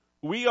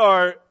We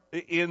are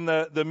in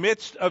the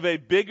midst of a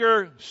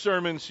bigger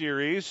sermon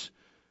series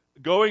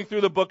going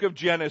through the book of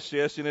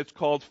Genesis, and it's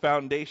called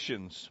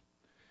Foundations.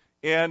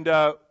 And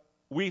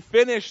we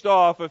finished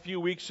off a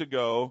few weeks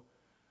ago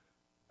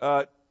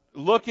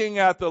looking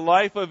at the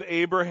life of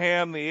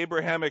Abraham, the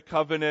Abrahamic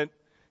covenant,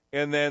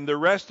 and then the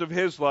rest of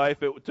his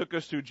life. It took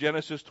us through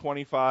Genesis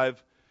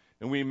 25,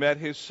 and we met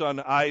his son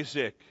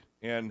Isaac.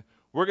 And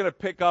we're going to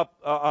pick up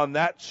on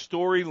that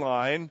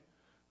storyline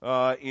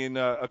in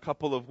a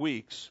couple of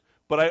weeks.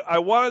 But I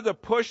wanted to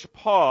push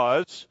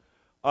pause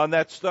on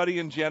that study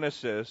in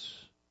Genesis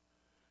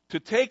to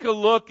take a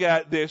look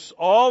at this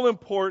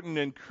all-important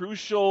and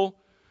crucial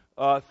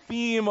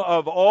theme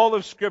of all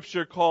of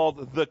Scripture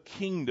called the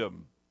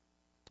kingdom.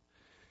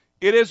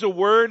 It is a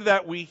word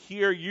that we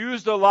hear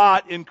used a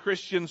lot in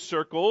Christian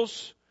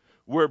circles.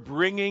 We're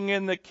bringing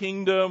in the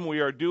kingdom. We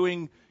are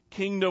doing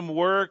kingdom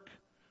work.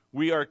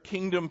 We are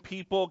kingdom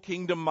people,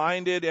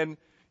 kingdom-minded. And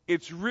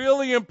it's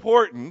really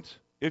important,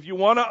 if you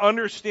want to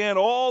understand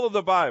all of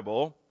the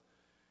Bible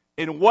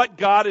and what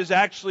God is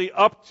actually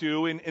up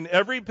to in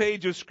every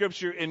page of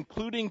Scripture,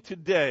 including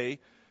today,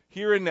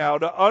 here and now,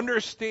 to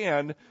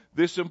understand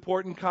this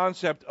important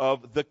concept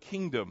of the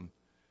kingdom.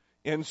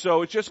 And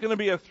so it's just going to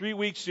be a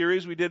 3-week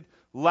series. We did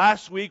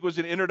last week was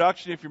an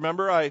introduction. If you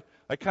remember, I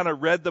kind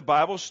of read the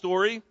Bible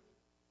story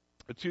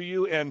to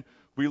you, and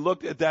we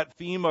looked at that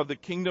theme of the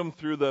kingdom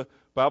through the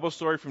Bible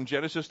story from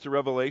Genesis to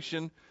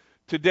Revelation.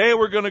 Today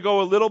we're going to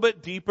go a little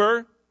bit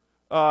deeper,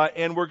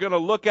 and we're going to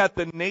look at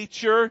the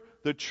nature,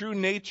 the true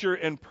nature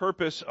and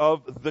purpose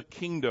of the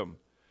kingdom.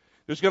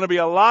 There's going to be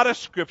a lot of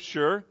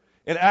Scripture,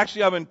 and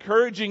actually I'm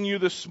encouraging you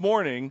this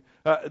morning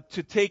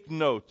to take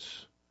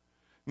notes.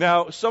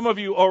 Now, some of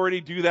you already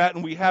do that,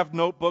 and we have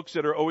notebooks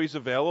that are always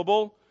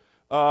available.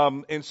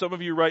 And some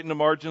of you write in the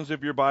margins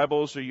of your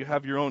Bibles, or you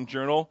have your own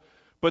journal.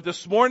 But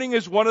this morning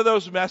is one of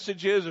those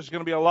messages. There's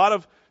going to be a lot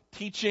of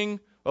teaching,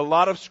 a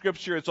lot of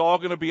Scripture. It's all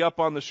going to be up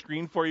on the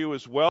screen for you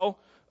as well.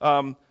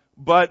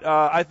 But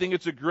I think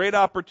it's a great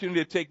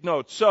opportunity to take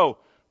notes. So,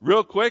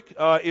 real quick,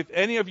 if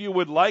any of you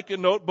would like a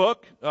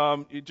notebook,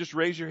 you just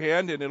raise your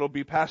hand and it'll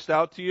be passed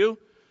out to you.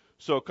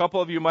 So a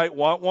couple of you might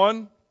want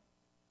one.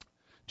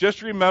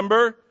 Just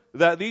remember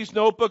that these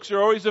notebooks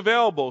are always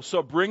available.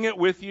 So bring it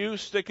with you,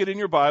 stick it in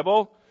your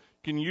Bible.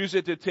 You can use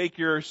it to take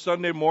your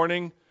Sunday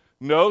morning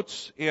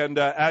notes. And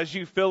as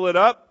you fill it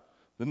up,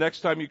 the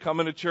next time you come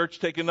into church,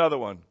 take another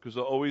one, because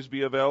they'll always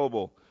be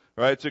available.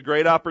 All right, it's a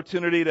great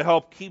opportunity to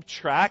help keep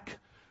track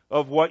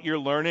of what you're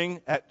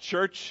learning at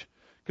church,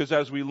 because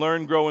as we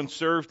learn, grow, and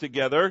serve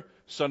together,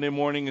 Sunday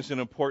morning is an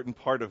important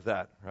part of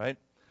that, right?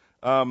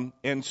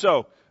 And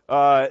so,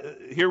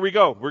 here we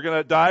go. We're going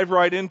to dive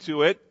right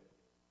into it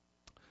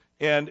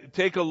and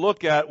take a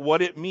look at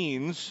what it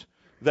means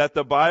that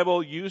the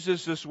Bible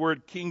uses this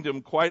word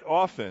kingdom quite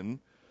often,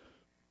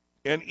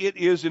 and it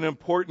is an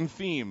important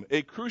theme,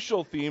 a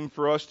crucial theme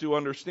for us to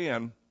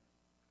understand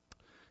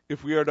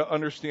if we are to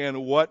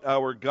understand what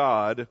our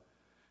God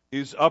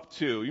is up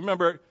to. You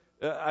remember,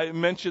 I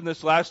mentioned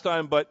this last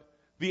time, but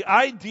the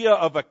idea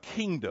of a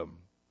kingdom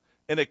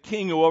and a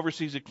king who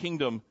oversees a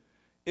kingdom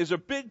is a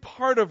big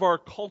part of our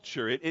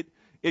culture.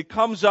 It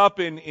comes up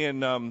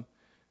in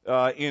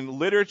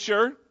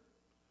literature,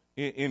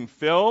 in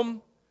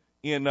film,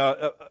 in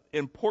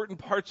important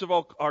parts of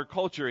our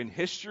culture, in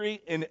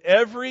history. In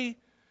every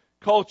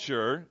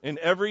culture, in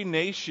every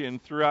nation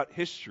throughout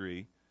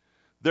history,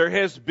 there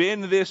has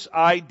been this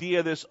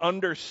idea, this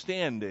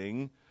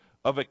understanding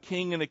of a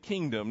king and a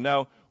kingdom.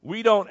 Now,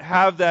 we don't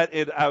have that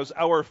as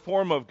our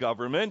form of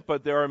government,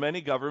 but there are many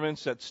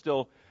governments that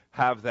still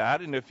have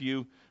that. And if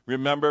you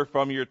remember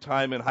from your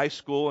time in high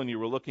school and you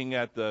were looking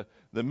at the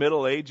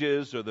Middle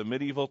Ages or the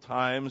medieval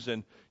times,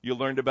 and you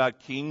learned about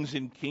kings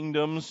and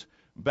kingdoms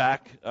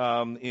back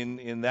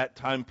in that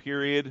time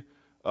period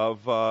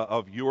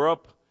of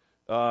Europe,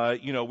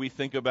 we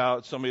think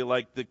about somebody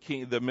like the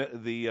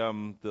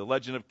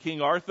legend of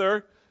King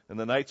Arthur and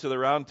the Knights of the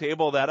Round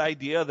Table. That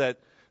idea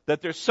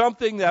that there's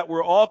something that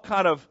we're all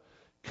kind of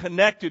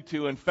connected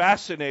to and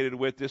fascinated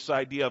with, this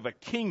idea of a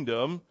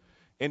kingdom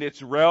and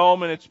its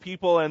realm and its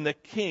people and the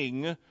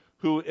king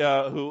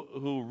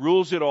who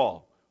rules it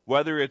all,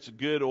 whether it's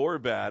good or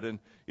bad. And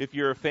if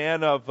you're a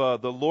fan of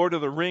the Lord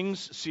of the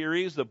Rings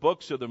series, the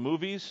books or the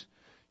movies,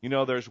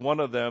 there's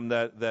one of them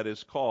that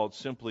is called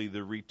simply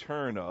The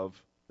Return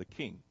of the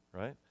King,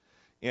 right?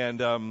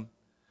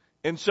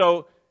 And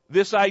so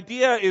this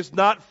idea is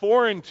not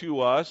foreign to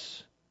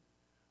us,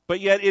 but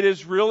yet it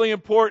is really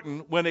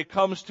important when it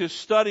comes to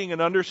studying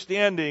and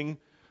understanding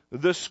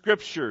the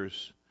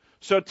Scriptures.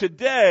 So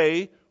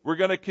today, we're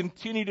going to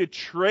continue to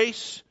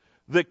trace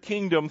the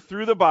kingdom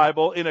through the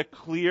Bible in a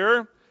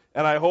clear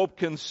and I hope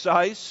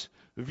concise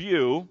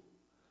view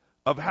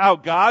of how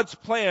God's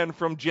plan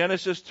from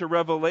Genesis to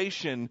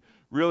Revelation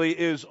really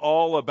is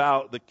all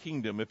about the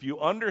kingdom. If you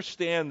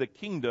understand the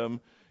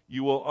kingdom,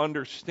 you will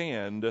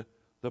understand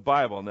the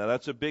Bible. Now,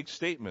 that's a big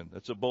statement.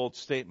 That's a bold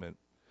statement.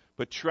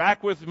 But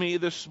track with me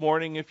this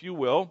morning, if you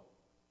will,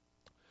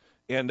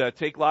 and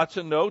take lots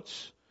of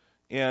notes,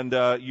 and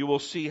you will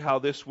see how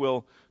this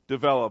will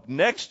develop.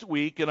 Next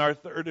week, in our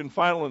third and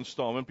final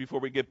installment,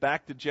 before we get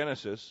back to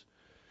Genesis,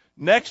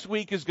 next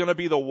week is going to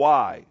be the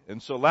why.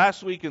 And so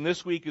last week and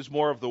this week is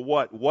more of the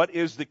what. What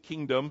is the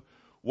kingdom?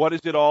 What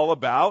is it all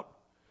about?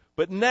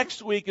 But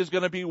next week is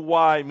going to be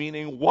why,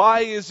 meaning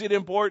why is it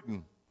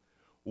important?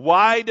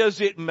 Why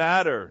does it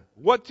matter?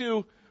 What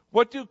do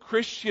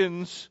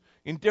Christians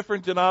in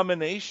different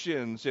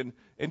denominations and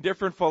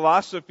different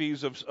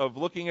philosophies of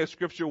looking at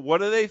Scripture, what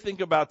do they think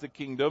about the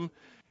kingdom?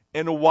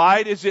 And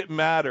why does it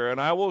matter?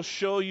 And I will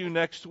show you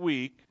next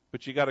week,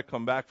 but you got to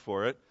come back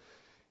for it.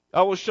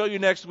 I will show you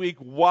next week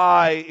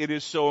why it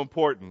is so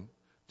important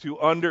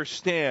to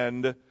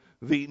understand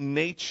the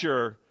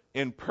nature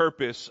and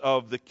purpose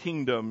of the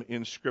kingdom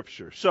in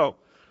Scripture. So,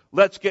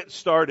 let's get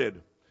started.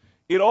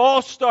 It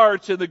all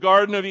starts in the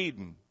Garden of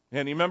Eden.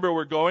 And remember,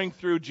 we're going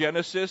through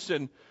Genesis,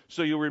 and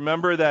so you'll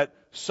remember that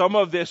some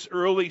of this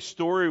early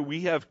story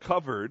we have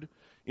covered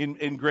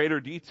in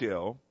greater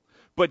detail.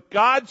 But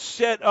God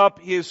set up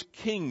His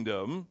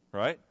kingdom,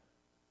 right,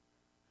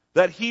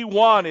 that He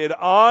wanted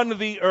on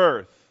the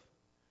earth.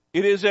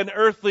 It is an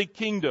earthly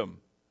kingdom.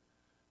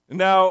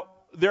 Now,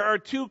 there are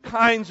two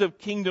kinds of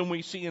kingdom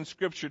we see in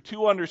Scripture,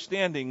 two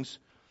understandings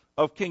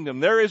of kingdom.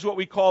 There is what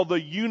we call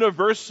the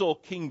universal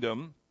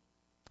kingdom,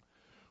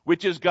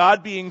 which is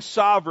God being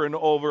sovereign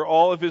over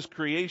all of His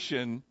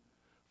creation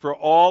for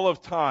all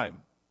of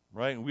time,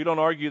 right? We don't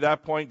argue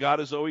that point. God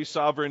is always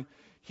sovereign.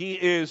 He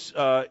is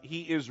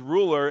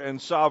ruler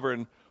and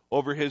sovereign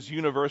over His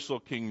universal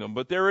kingdom.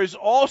 But there is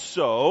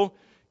also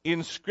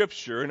in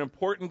Scripture an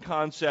important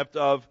concept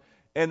of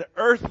an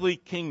earthly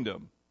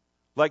kingdom,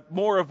 like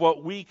more of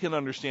what we can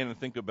understand and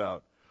think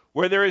about,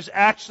 where there is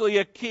actually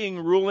a king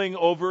ruling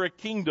over a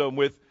kingdom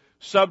with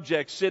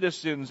subjects,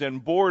 citizens,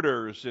 and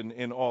borders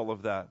and all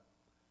of that.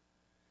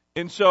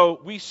 And so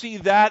we see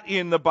that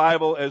in the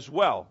Bible as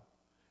well.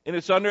 And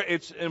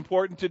it's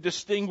important to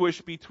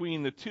distinguish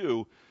between the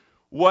two.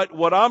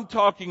 What I'm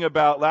talking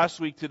about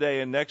last week,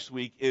 today, and next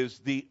week is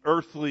the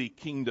earthly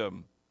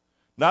kingdom.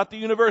 Not the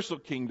universal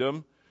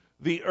kingdom,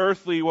 the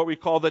earthly, what we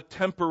call the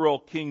temporal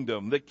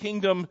kingdom. The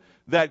kingdom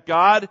that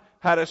God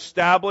had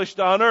established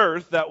on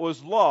earth that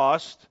was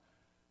lost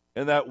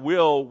and that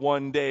will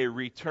one day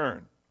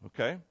return.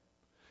 Okay?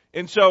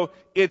 And so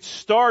it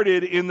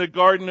started in the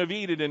Garden of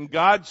Eden, and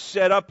God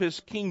set up His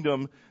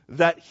kingdom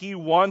that He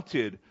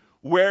wanted,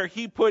 where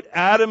He put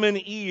Adam and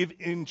Eve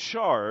in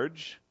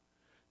charge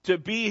to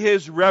be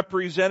His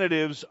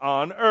representatives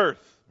on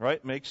earth.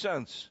 Right? Makes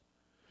sense.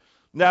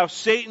 Now,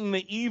 Satan,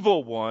 the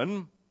evil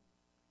one,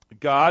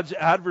 God's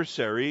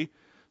adversary,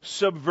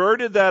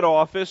 subverted that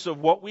office of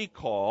what we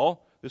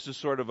call, this is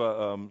sort of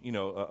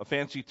a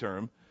fancy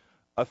term,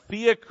 a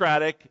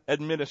theocratic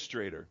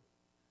administrator.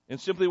 And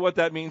simply what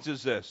that means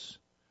is this.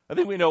 I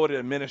think we know what an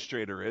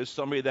administrator is.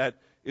 Somebody that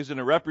isn't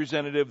a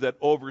representative that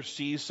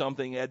oversees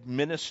something,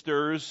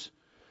 administers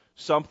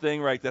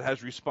something, right, that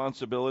has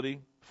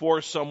responsibility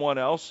for someone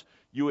else.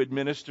 You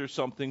administer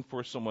something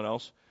for someone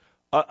else.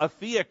 A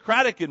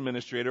theocratic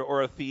administrator,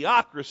 or a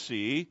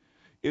theocracy,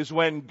 is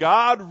when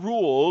God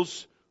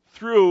rules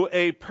through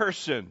a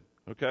person.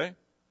 Okay?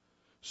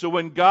 So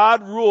when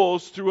God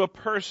rules through a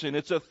person,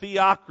 it's a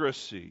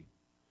theocracy.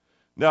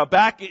 Now,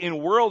 back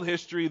in world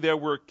history, there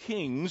were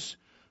kings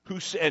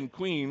and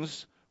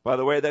queens, by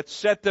the way, that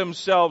set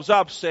themselves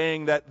up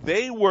saying that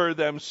they were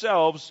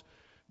themselves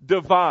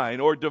divine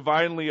or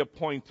divinely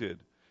appointed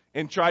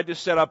and tried to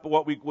set up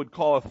what we would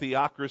call a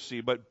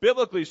theocracy. But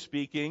biblically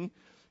speaking,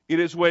 it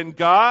is when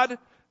God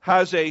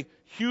has a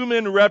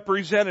human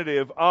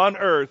representative on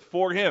earth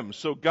for Him.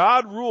 So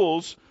God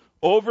rules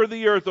over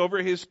the earth, over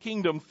His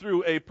kingdom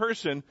through a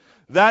person.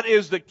 That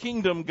is the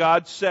kingdom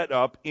God set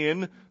up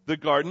in the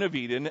Garden of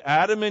Eden.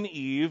 Adam and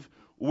Eve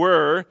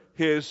were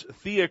His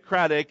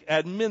theocratic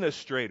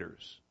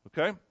administrators.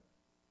 Okay?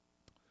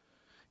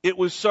 It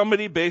was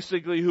somebody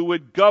basically who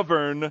would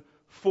govern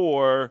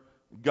for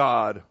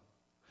God.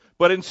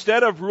 But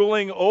instead of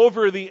ruling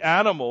over the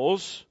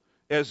animals,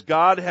 as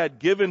God had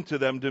given to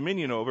them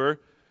dominion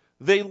over,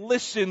 they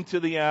listened to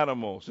the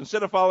animals.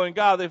 Instead of following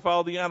God, they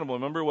followed the animal.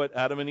 Remember what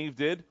Adam and Eve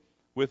did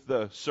with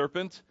the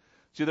serpent?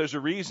 See, there's a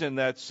reason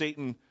that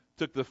Satan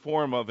took the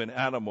form of an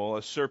animal,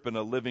 a serpent,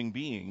 a living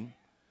being.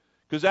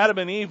 Because Adam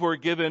and Eve were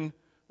given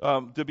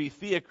to be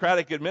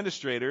theocratic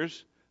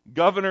administrators,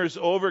 governors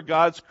over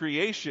God's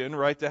creation,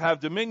 right, to have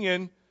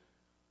dominion,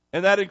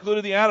 and that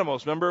included the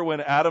animals. Remember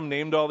when Adam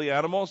named all the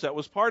animals? That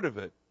was part of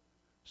it.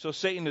 So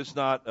Satan is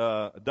not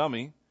a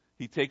dummy.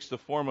 He takes the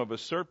form of a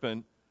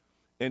serpent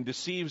and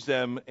deceives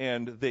them,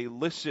 and they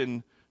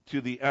listen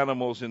to the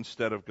animals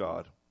instead of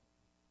God.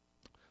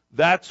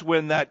 That's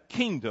when that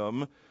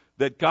kingdom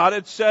that God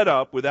had set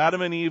up with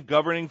Adam and Eve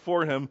governing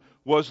for Him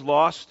was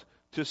lost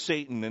to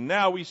Satan. And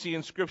now we see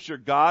in Scripture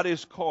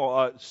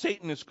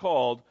Satan is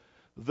called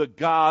the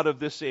god of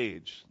this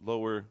age,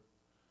 lower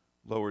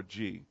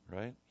G,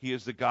 right? He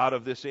is the god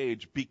of this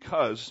age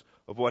because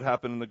of what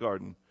happened in the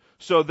garden.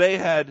 So they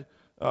had,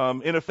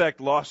 in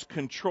effect, lost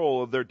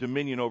control of their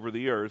dominion over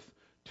the earth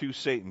to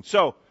Satan.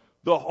 So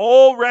the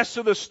whole rest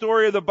of the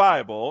story of the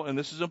Bible, and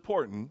this is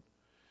important,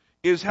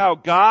 is how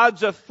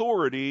God's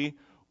authority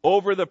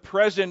over the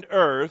present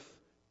earth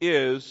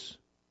is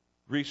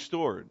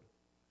restored.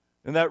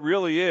 And that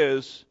really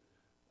is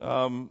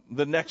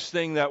the next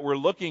thing that we're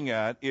looking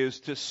at,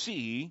 is to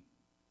see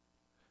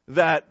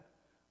that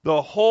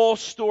the whole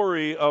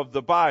story of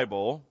the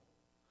Bible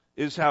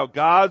is how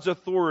God's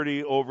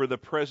authority over the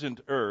present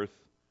earth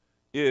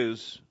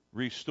is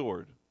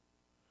restored.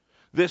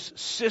 This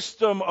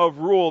system of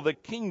rule, the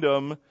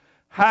kingdom,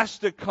 has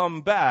to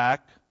come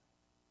back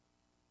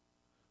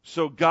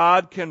so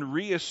God can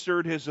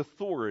reassert his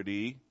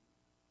authority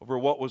over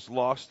what was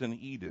lost in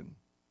Eden.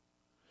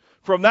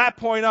 From that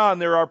point on,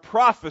 there are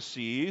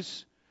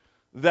prophecies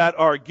that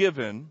are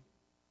given.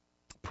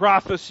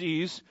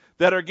 Prophecies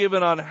that are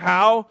given on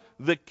how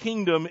the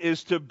kingdom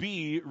is to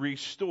be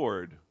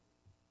restored.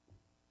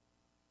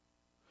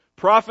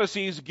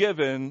 Prophecies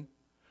given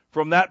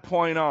from that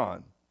point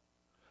on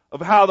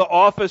of how the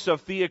office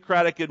of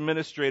theocratic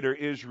administrator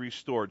is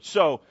restored.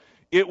 So,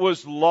 it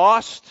was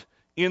lost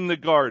in the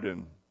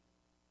garden.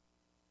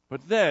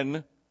 But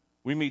then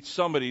we meet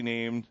somebody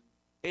named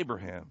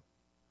Abraham.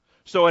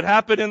 So it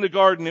happened in the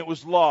garden, it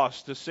was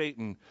lost to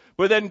Satan.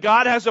 But then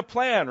God has a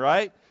plan,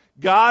 right?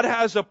 God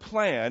has a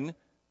plan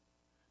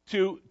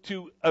to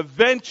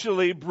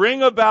eventually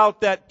bring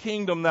about that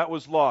kingdom that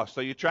was lost.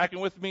 Are you tracking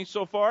with me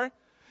so far?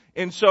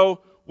 And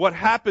so what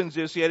happens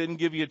is, I didn't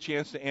give you a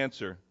chance to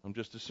answer. I'm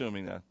just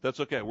assuming that. That's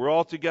okay. We're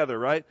all together,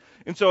 right?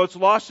 And so it's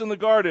lost in the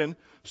garden.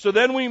 So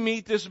then we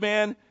meet this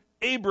man,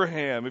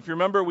 Abraham. If you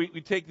remember, we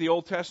take the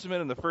Old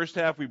Testament, in the first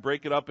half we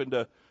break it up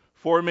into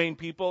 4 main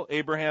people: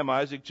 Abraham,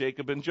 Isaac,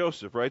 Jacob, and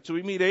Joseph, right? So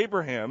we meet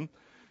Abraham.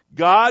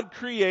 God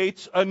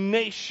creates a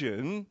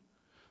nation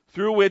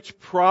through which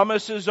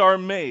promises are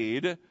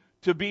made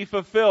to be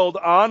fulfilled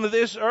on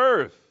this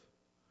earth,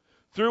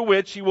 through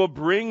which he will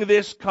bring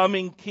this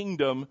coming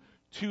kingdom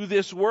to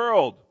this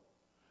world.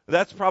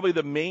 That's probably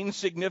the main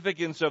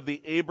significance of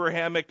the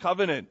Abrahamic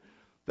covenant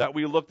that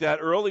we looked at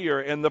earlier,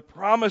 and the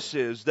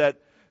promises that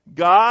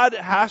God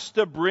has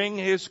to bring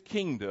his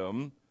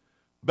kingdom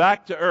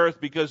back to earth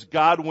because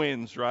God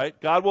wins, right?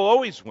 God will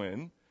always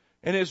win,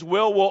 and his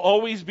will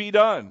always be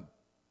done.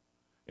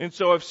 And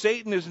so if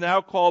Satan is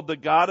now called the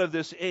god of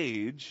this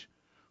age,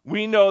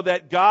 we know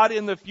that God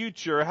in the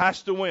future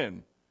has to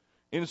win.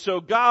 And so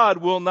God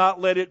will not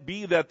let it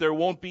be that there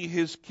won't be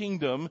his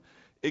kingdom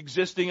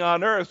existing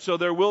on earth. So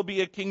there will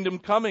be a kingdom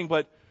coming,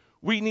 but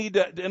we need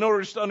to, in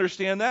order to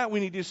understand that, we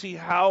need to see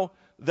how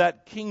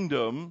that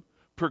kingdom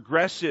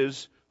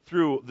progresses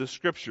through the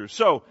scriptures.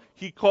 So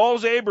he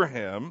calls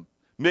Abraham,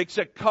 makes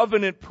a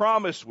covenant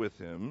promise with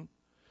him,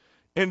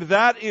 and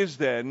that is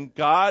then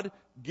God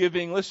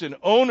giving,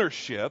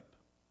 ownership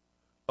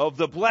of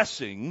the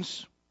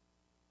blessings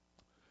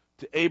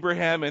to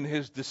Abraham and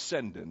his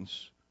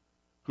descendants,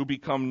 who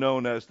become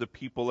known as the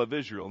people of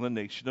Israel, the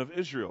nation of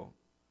Israel.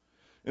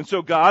 And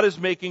so God is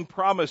making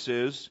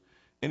promises,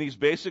 and he's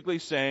basically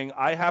saying,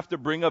 I have to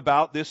bring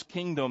about this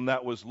kingdom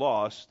that was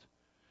lost,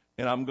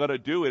 and I'm going to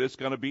do it. It's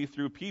going to be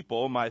through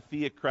people, my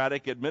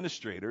theocratic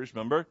administrators,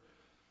 remember?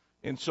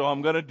 And so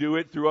I'm going to do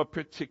it through a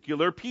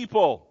particular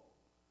people.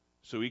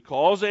 So he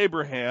calls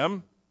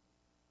Abraham,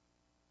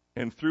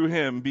 and through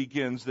him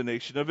begins the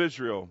nation of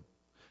Israel.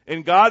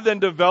 And God then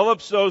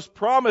develops those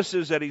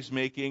promises that he's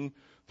making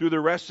through the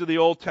rest of the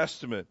Old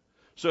Testament.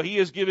 So he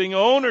is giving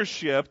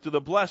ownership to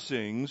the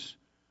blessings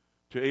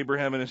to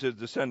Abraham and his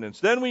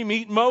descendants. Then we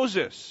meet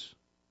Moses.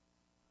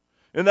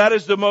 And that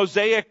is the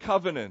Mosaic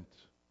covenant.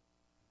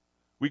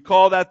 We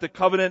call that the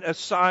covenant of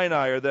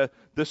Sinai, or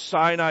the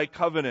Sinai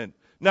covenant.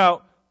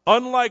 Now,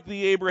 unlike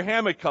the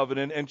Abrahamic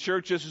covenant, and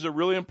church, this is a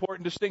really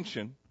important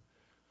distinction,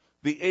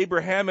 the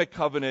Abrahamic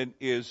covenant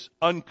is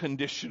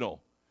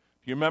unconditional.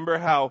 Do you remember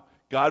how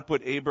God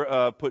put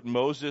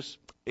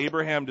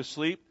Abraham to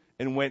sleep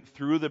and went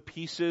through the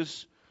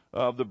pieces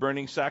of the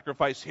burning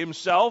sacrifice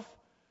himself?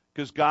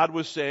 Because God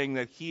was saying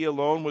that he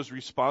alone was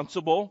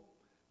responsible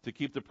to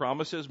keep the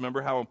promises.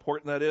 Remember how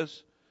important that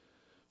is?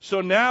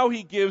 So now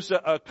he gives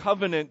a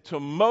covenant to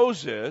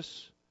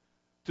Moses,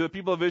 to the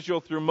people of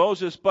Israel through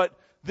Moses, but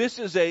this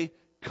is a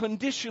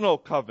conditional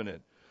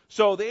covenant.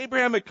 So the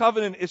Abrahamic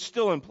covenant is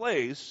still in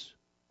place,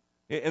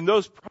 and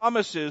those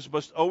promises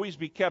must always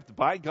be kept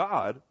by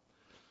God,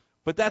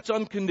 but that's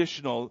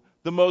unconditional.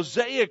 The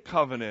Mosaic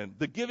covenant,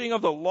 the giving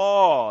of the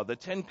law, the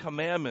 10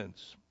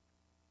 Commandments,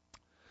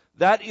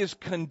 that is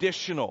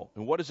conditional.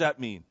 And what does that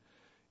mean?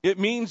 It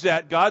means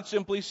that God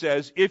simply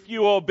says, if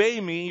you obey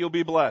me, you'll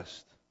be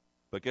blessed.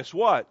 But guess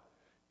what?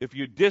 If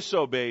you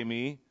disobey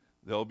me,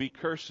 there'll be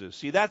curses.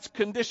 See, that's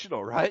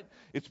conditional, right?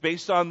 It's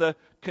based on the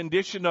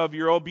condition of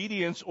your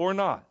obedience or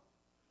not.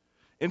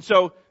 And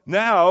so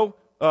now,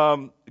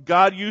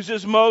 God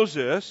uses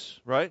Moses,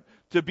 right,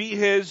 to be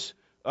his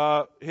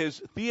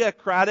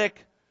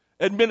theocratic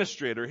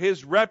administrator,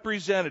 his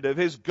representative,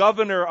 his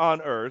governor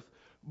on earth,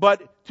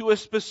 but to a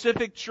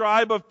specific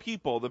tribe of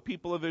people, the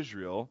people of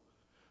Israel,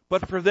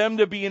 but for them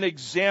to be an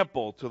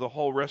example to the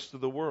whole rest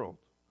of the world.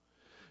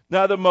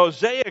 Now, the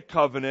Mosaic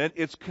covenant,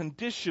 it's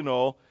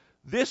conditional.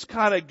 This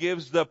kind of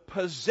gives the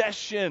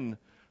possession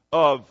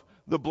of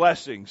the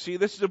blessing. See,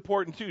 this is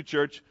important too,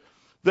 church.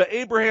 The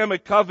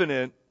Abrahamic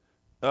covenant,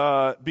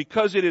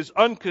 because it is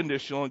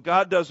unconditional and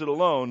God does it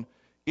alone,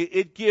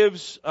 it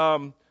gives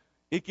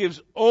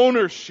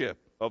ownership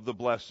of the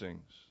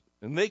blessings.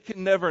 And they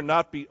can never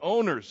not be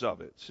owners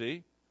of it,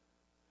 see?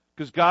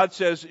 Because God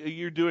says,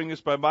 you're doing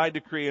this by my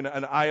decree and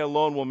I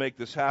alone will make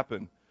this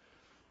happen.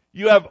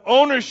 You have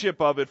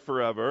ownership of it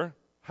forever.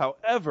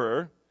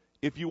 However,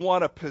 if you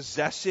want to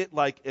possess it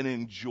and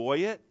enjoy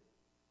it,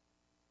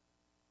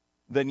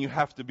 then you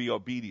have to be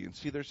obedient.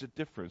 See, there's a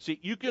difference. See,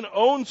 you can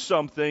own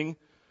something,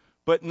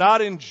 but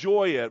not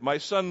enjoy it. My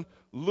son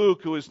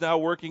Luke, who is now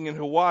working in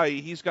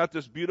Hawaii, he's got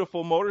this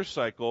beautiful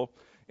motorcycle,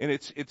 and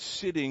it's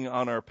sitting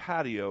on our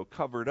patio,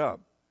 covered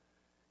up.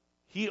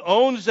 He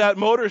owns that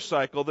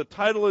motorcycle. The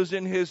title is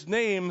in his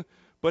name,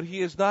 but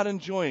he is not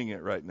enjoying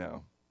it right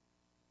now.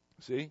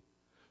 See?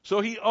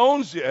 So he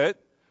owns it,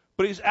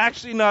 but he's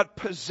actually not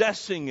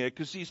possessing it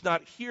because he's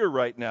not here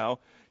right now.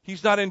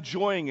 He's not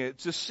enjoying it.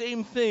 It's the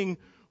same thing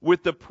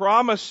with the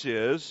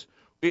promises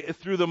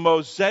through the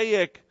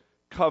Mosaic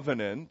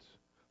covenant,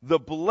 the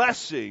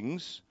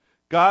blessings.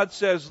 God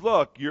says,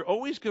 look, you're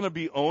always going to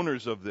be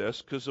owners of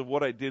this because of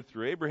what I did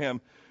through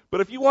Abraham. But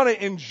if you want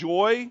to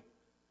enjoy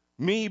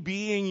me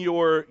being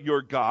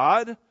your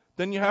God,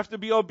 then you have to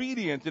be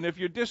obedient. And if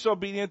you're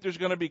disobedient, there's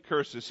going to be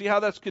curses. See how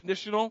that's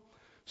conditional?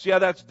 See how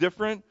that's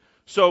different?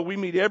 So we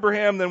meet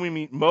Abraham, then we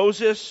meet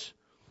Moses.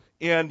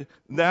 And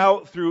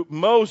now through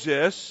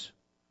Moses,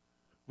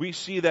 we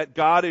see that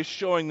God is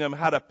showing them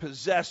how to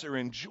possess or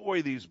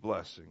enjoy these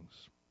blessings.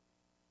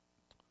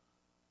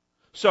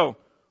 So,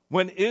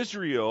 when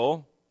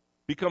Israel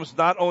becomes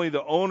not only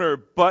the owner,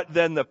 but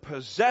then the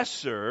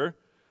possessor,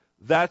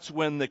 that's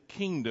when the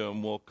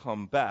kingdom will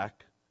come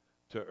back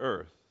to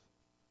earth.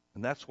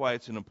 And that's why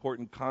it's an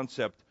important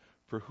concept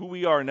for who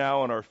we are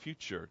now and our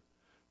future.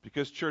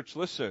 Because, church,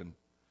 listen,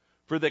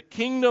 for the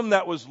kingdom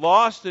that was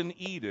lost in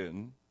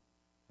Eden,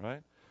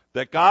 right,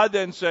 that God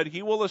then said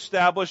he will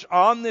establish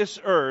on this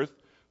earth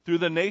through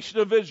the nation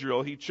of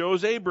Israel. He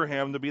chose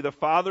Abraham to be the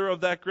father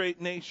of that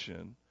great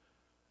nation.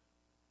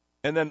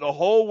 And then the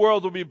whole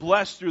world will be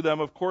blessed through them,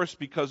 of course,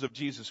 because of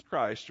Jesus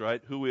Christ,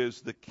 right, who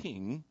is the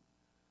king.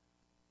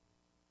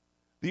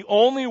 The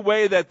only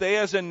way that they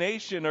as a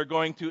nation are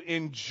going to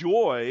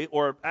enjoy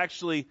or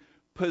actually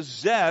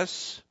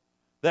possess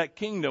that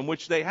kingdom,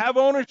 which they have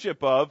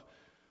ownership of,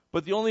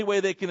 but the only way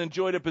they can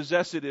enjoy to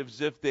possess it is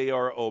if they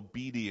are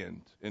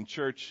obedient. In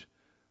church,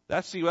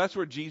 that's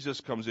where Jesus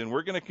comes in.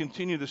 We're going to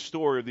continue the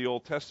story of the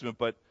Old Testament,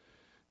 but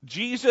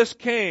Jesus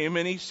came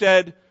and he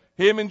said,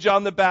 him and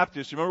John the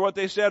Baptist, remember what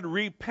they said?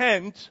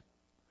 Repent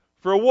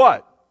for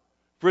what?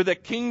 For the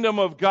kingdom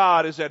of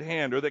God is at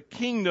hand, or the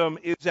kingdom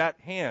is at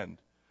hand.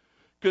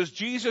 Because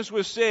Jesus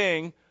was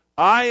saying,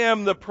 I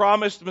am the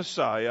promised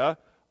Messiah.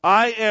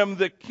 I am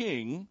the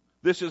king.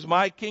 This is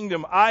my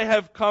kingdom. I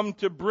have come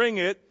to bring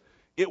it.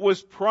 It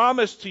was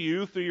promised to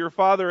you through your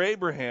father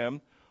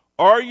Abraham.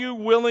 Are you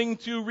willing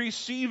to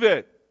receive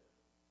it?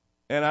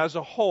 And as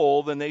a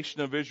whole, the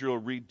nation of Israel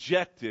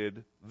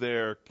rejected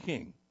their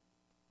king.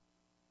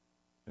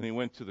 And he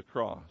went to the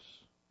cross.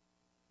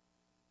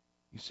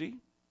 You see?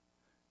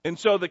 And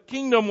so the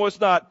kingdom was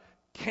not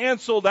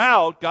canceled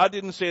out. God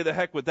didn't say the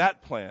heck with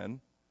that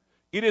plan.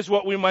 It is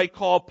what we might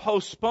call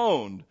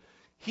postponed.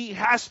 He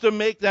has to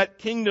make that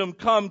kingdom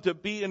come to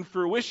be in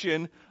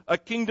fruition, a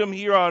kingdom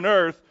here on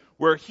earth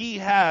where he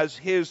has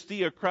his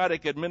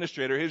theocratic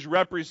administrator, his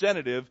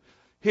representative,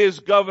 his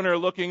governor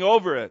looking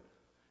over it.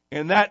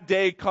 And that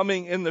day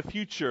coming in the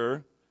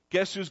future,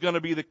 guess who's going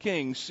to be the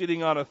king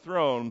sitting on a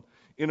throne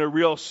in a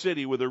real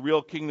city with a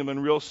real kingdom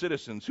and real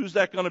citizens? Who's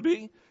that going to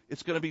be?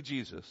 It's going to be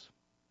Jesus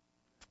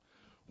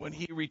when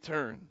he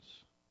returns.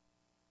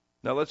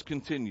 Now let's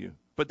continue.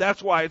 But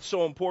that's why it's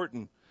so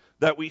important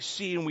that we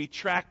see and we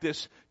track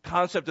this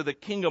concept of the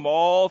kingdom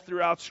all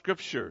throughout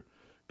Scripture,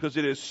 because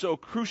it is so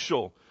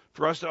crucial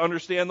for us to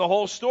understand the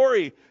whole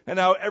story and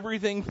how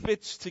everything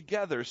fits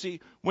together. See,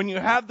 when you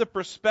have the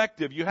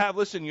perspective, you have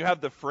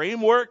the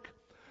framework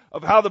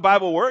of how the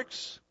Bible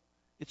works,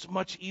 it's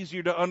much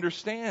easier to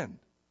understand.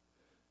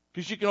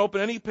 Because you can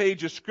open any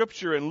page of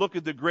Scripture and look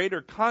at the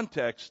greater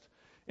context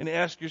and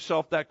ask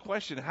yourself that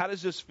question: how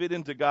does this fit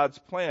into God's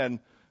plan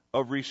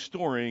of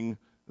restoring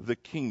the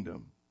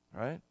kingdom?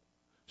 Right?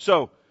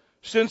 So,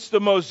 since the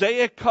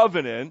Mosaic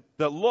covenant,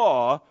 the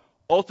law,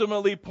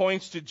 ultimately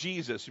points to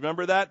Jesus.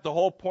 Remember that? The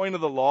whole point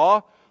of the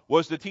law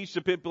was to teach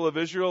the people of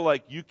Israel,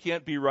 you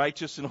can't be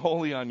righteous and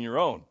holy on your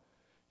own.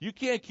 You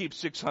can't keep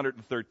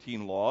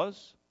 613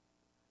 laws.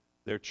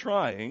 They're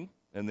trying,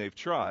 and they've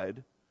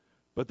tried,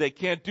 but they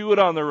can't do it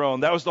on their own.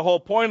 That was the whole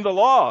point of the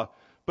law.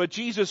 But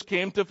Jesus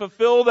came to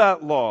fulfill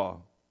that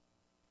law.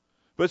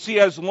 But see,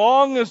 as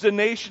long as the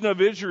nation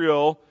of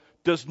Israel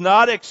does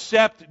not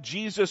accept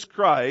Jesus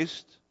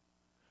Christ,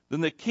 then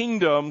the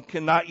kingdom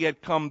cannot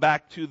yet come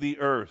back to the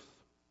earth.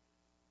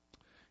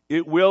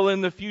 It will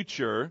in the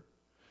future,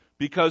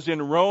 because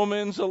in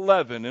Romans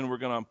 11, and we're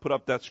going to put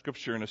up that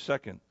scripture in a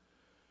second,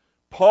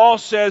 Paul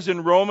says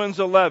in Romans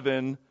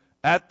 11,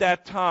 At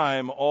that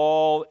time,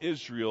 all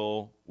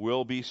Israel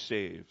will be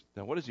saved.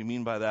 Now, what does he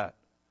mean by that?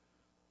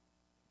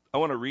 I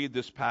want to read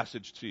this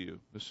passage to you.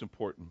 This is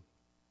important.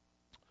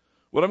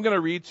 What I'm going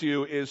to read to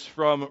you is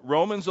from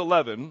Romans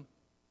 11,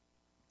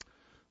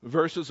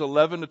 verses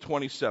 11 to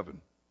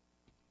 27.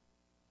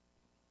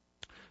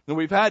 Now,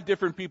 we've had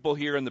different people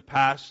here in the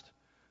past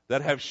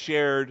that have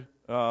shared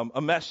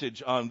a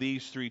message on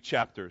these three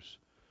chapters.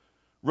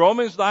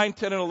 Romans 9,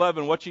 10, and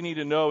 11, what you need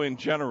to know in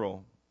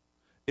general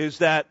is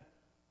that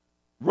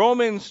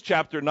Romans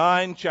chapter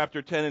 9,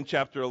 chapter 10, and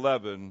chapter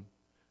 11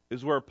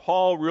 is where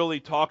Paul really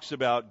talks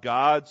about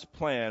God's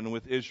plan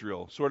with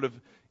Israel, sort of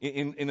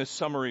in a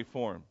summary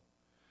form.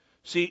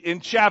 See, in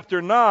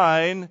chapter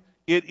 9,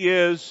 it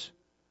is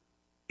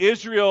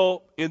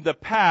Israel in the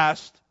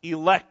past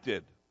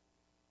elected,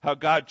 how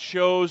God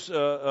chose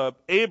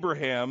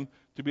Abraham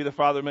to be the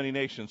father of many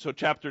nations. So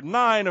chapter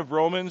 9 of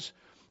Romans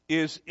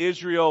is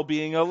Israel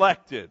being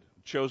elected,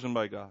 chosen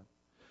by God.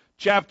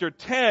 Chapter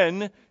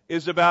 10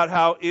 is about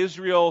how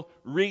Israel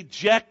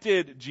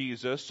rejected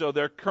Jesus, so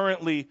they're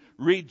currently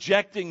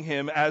rejecting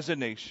him as a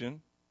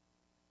nation.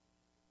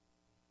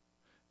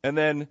 And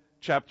then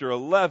chapter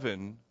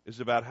 11 is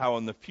about how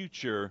in the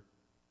future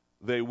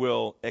they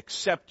will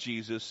accept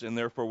Jesus and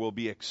therefore will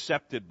be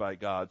accepted by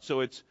God.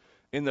 So it's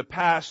in the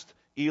past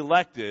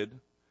elected,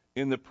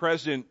 in the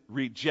present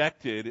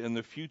rejected, in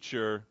the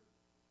future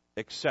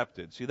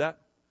accepted. See that?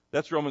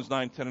 That's Romans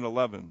 9, 10, and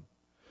 11.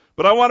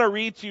 But I want to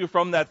read to you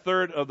from that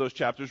third of those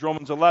chapters,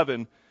 Romans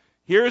 11.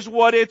 Here's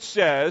what it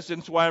says,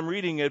 and that's why I'm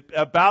reading it,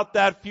 about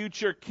that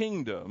future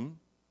kingdom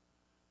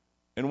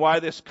and why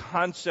this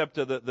concept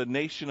of the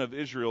nation of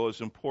Israel is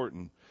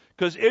important.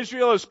 Because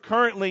Israel is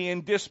currently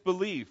in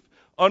disbelief,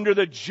 under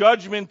the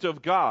judgment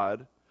of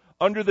God,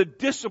 under the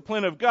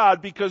discipline of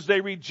God, because they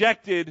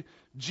rejected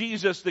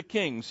Jesus the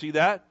King. See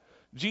that?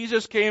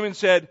 Jesus came and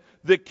said,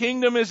 the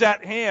kingdom is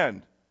at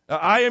hand.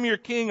 I am your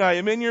king. I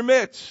am in your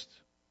midst.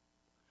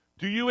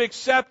 Do you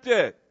accept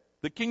it?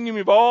 The kingdom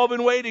you've all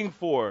been waiting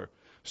for.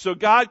 So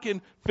God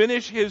can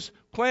finish his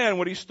plan,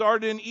 what he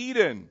started in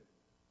Eden.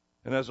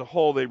 And as a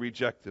whole, they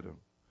rejected him.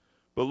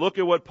 But look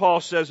at what Paul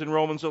says in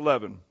Romans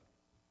 11.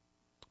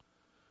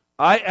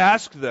 I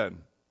ask then,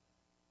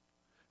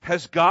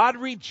 has God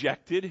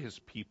rejected his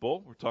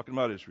people? We're talking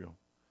about Israel.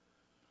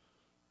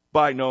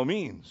 By no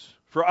means.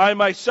 For I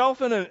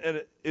myself am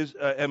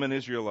an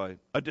Israelite,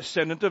 a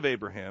descendant of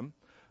Abraham,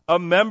 a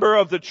member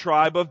of the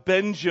tribe of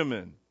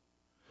Benjamin.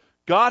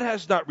 God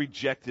has not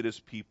rejected his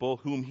people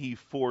whom he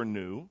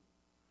foreknew.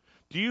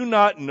 Do you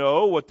not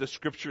know what the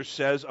scripture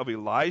says of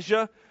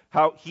Elijah,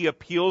 how he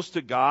appeals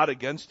to God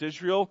against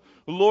Israel?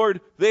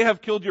 Lord, they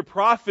have killed your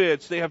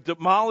prophets, they have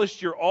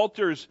demolished your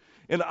altars,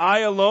 and I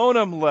alone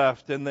am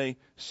left, and they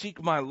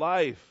seek my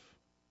life.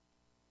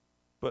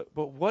 But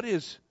what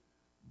is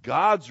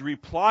God's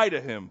reply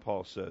to him,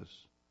 Paul says?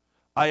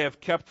 I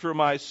have kept for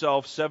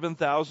myself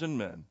 7,000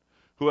 men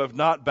who have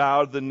not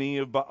bowed the knee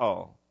of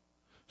Baal.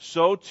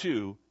 So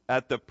too,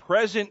 at the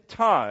present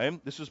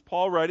time, this is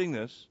Paul writing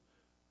this,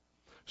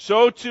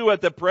 so too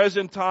at the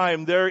present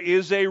time there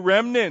is a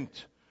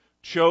remnant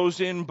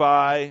chosen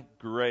by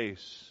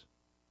grace.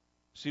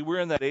 See, we're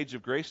in that age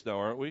of grace now,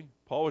 aren't we?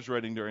 Paul was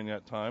writing during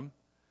that time.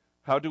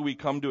 How do we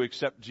come to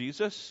accept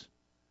Jesus?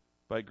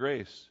 By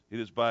grace. It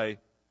is by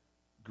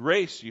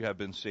grace you have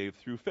been saved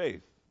through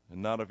faith,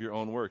 and not of your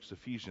own works,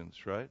 Ephesians,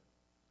 right?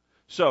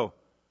 So,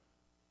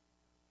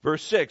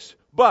 verse 6,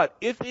 but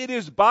if it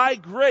is by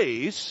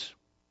grace,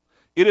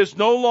 it is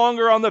no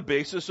longer on the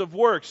basis of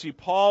works. See,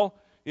 Paul,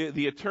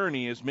 the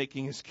attorney, is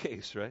making his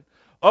case, right?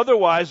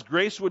 Otherwise,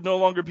 grace would no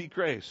longer be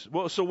grace.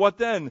 Well, so what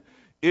then?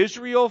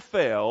 Israel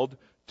failed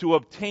to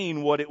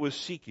obtain what it was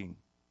seeking.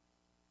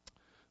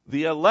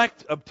 The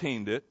elect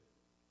obtained it,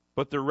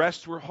 but the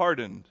rest were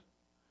hardened.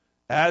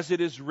 As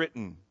it is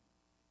written,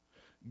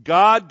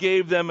 God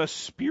gave them a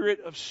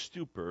spirit of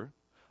stupor,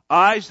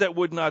 eyes that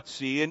would not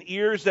see, and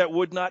ears that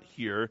would not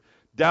hear,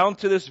 down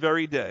to this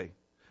very day.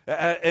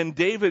 And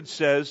David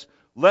says,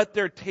 let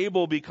their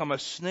table become a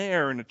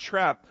snare and a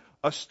trap,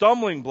 a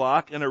stumbling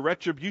block and a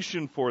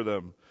retribution for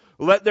them.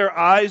 Let their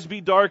eyes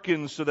be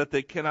darkened so that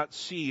they cannot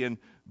see, and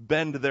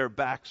bend their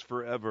backs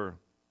forever.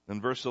 In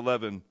verse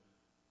 11,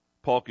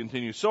 Paul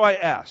continues, so I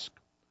ask,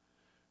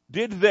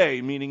 did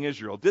they, meaning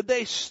Israel, did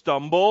they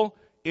stumble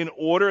in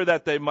order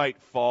that they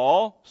might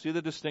fall? See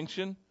the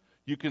distinction?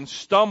 You can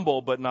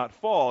stumble but not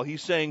fall.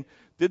 He's saying,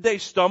 did they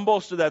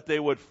stumble so that they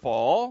would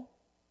fall?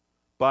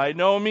 By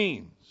no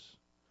means.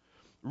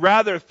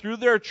 Rather, through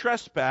their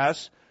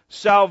trespass,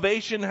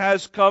 salvation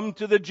has come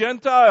to the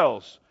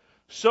Gentiles,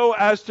 so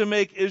as to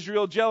make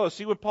Israel jealous.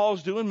 See what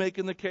Paul's doing,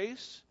 making the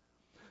case?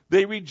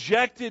 They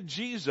rejected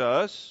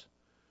Jesus,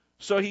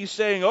 so he's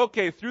saying,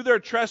 okay, through their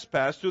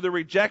trespass, through the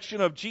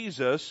rejection of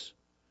Jesus,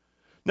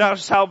 now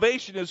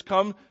salvation has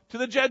come to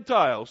the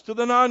Gentiles, to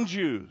the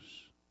non-Jews.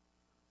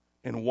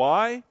 And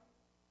why?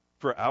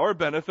 For our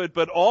benefit,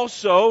 but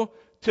also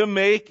to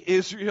make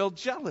Israel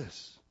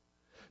jealous.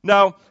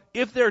 Now,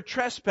 if their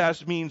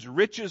trespass means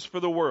riches for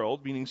the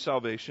world, meaning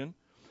salvation,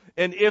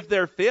 And if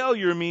their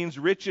failure means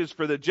riches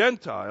for the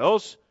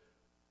Gentiles,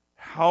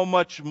 how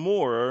much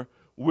more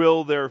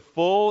will their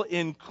full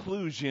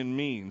inclusion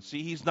mean?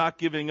 See, he's not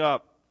giving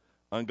up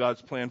on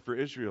God's plan for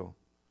Israel.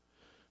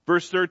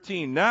 Verse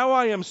 13, now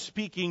I am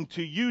speaking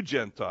to you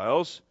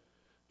Gentiles,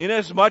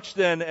 inasmuch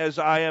then as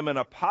I am an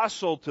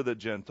apostle to the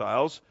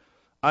Gentiles,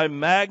 I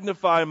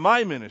magnify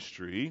my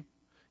ministry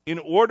in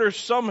order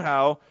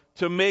somehow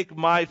to make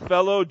my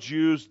fellow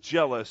Jews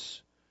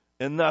jealous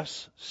and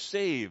thus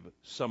save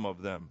some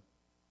of them.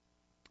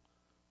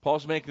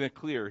 Paul's making it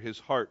clear his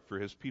heart for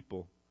his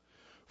people.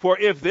 For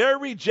if their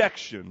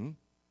rejection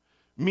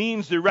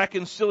means the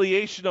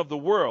reconciliation of the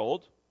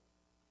world,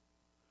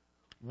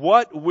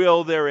 what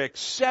will their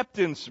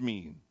acceptance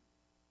mean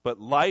but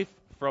life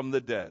from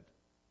the dead?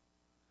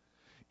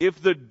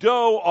 If the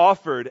dough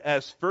offered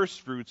as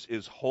firstfruits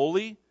is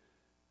holy,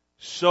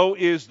 so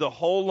is the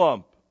whole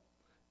lump.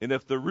 And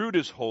if the root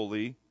is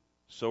holy,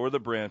 so are the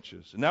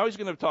branches. And now he's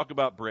going to talk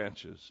about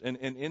branches. And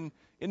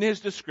in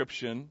his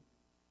description,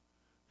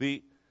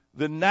 the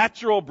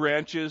natural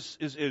branches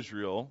is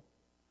Israel.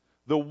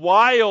 The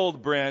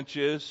wild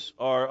branches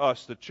are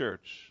us, the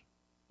church.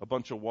 A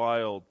bunch of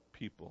wild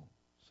people,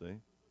 see?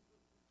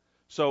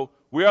 So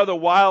we are the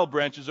wild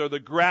branches, or the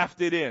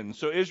grafted in.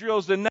 So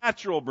Israel's the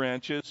natural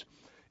branches,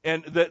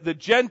 and the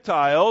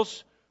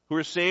Gentiles who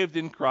are saved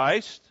in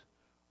Christ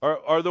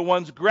are the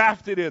ones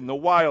grafted in, the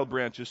wild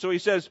branches. So he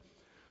says,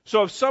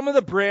 so if some of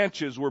the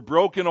branches were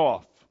broken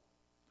off,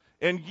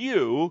 and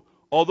you,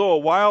 although a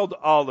wild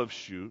olive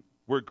shoot,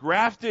 were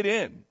grafted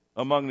in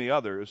among the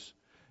others,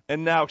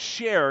 and now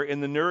share in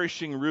the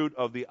nourishing root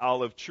of the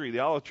olive tree. The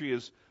olive tree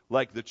is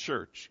like the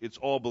church. It's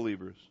all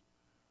believers.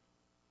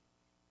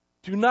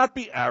 Do not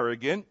be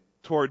arrogant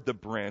toward the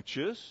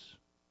branches.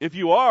 If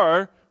you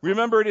are,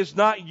 remember it is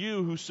not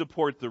you who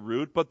support the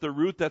root, but the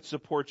root that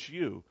supports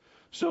you.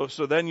 So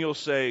then you'll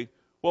say,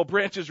 well,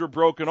 branches were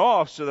broken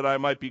off so that I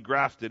might be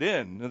grafted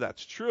in. Now,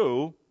 that's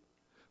true.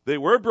 They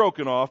were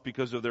broken off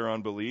because of their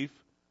unbelief,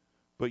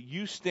 but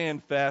you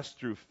stand fast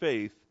through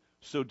faith,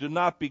 so do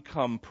not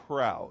become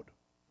proud,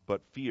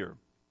 but fear.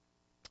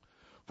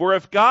 For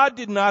if God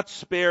did not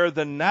spare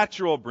the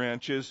natural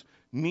branches,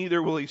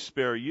 neither will he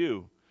spare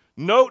you.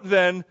 Note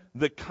then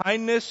the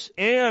kindness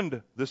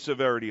and the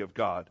severity of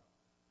God.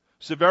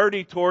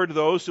 Severity toward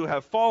those who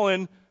have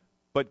fallen,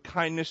 but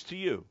kindness to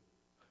you,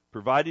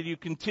 provided you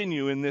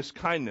continue in this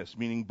kindness,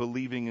 meaning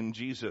believing in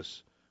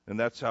Jesus. And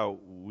that's how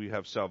we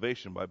have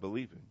salvation, by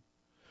believing.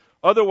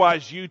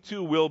 Otherwise, you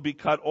too will be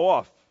cut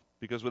off,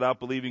 because without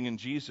believing in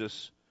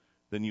Jesus,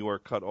 then you are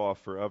cut off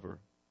forever.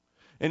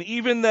 And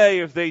even they,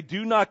 if they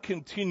do not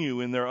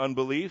continue in their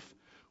unbelief,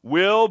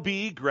 will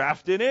be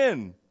grafted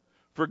in.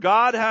 For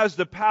God has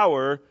the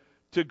power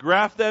to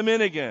graft them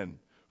in again.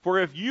 For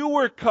if you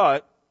were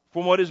cut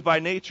from what is by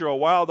nature a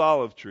wild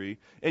olive tree,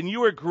 and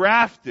you were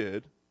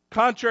grafted,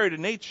 contrary to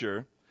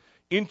nature,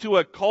 into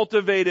a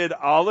cultivated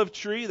olive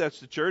tree, that's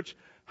the church,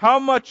 how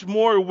much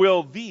more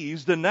will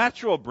these, the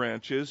natural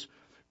branches,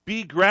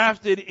 be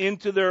grafted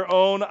into their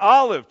own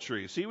olive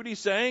tree? See what he's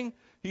saying?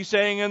 He's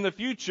saying in the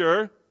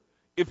future,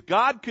 if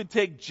God could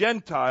take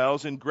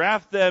Gentiles and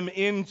graft them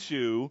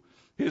into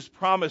his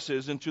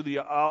promises, into the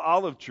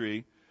olive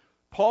tree,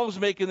 Paul's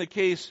making the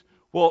case,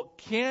 well,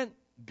 can't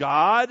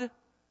God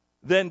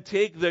then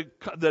take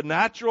the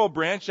natural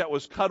branch that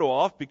was cut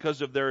off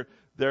because of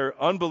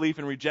their unbelief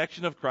and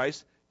rejection of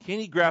Christ, can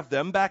he graft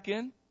them back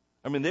in?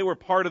 I mean, they were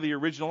part of the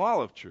original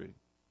olive tree.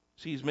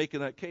 See, he's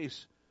making that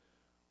case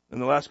in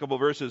the last couple of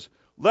verses.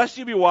 Lest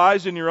you be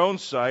wise in your own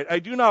sight, I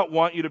do not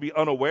want you to be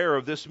unaware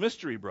of this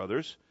mystery,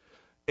 brothers.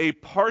 A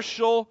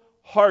partial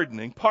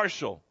hardening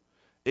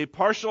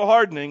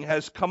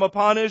has come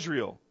upon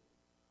Israel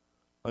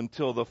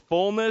until the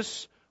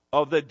fullness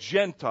of the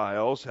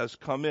Gentiles has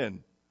come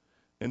in.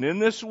 And in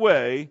this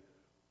way,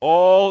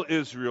 all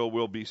Israel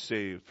will be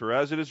saved. For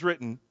as it is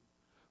written,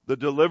 the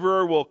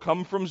deliverer will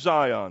come from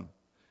Zion.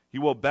 He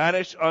will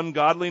banish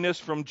ungodliness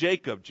from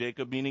Jacob,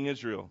 Jacob meaning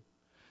Israel.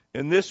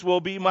 And this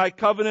will be my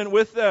covenant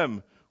with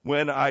them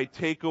when I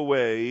take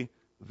away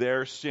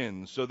their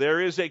sins. So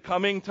there is a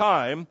coming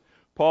time,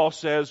 Paul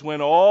says,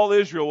 when all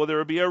Israel, there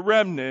will be a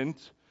remnant,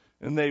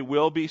 and they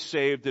will be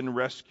saved and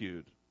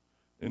rescued.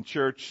 In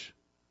church,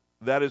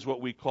 that is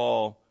what we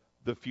call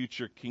the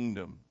future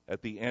kingdom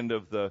at the end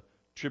of the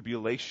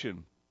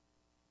tribulation,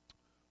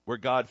 where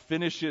God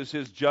finishes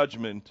his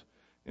judgment.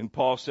 And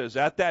Paul says,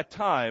 at that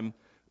time,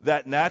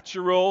 that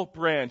natural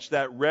branch,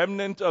 that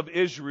remnant of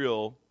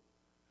Israel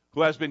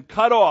who has been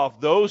cut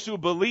off, those who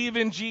believe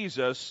in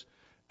Jesus,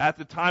 at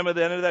the time of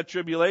the end of that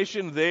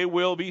tribulation, they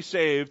will be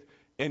saved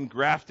and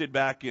grafted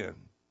back in.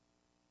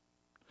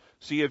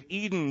 See, if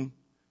Eden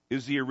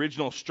is the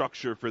original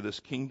structure for this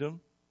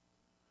kingdom,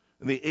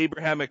 and the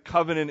Abrahamic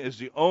covenant is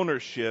the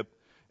ownership,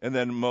 and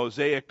then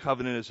Mosaic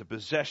covenant is a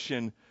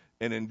possession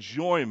and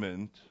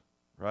enjoyment,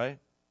 right?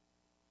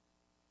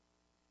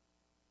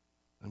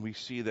 And we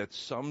see that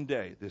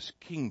someday this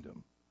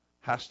kingdom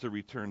has to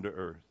return to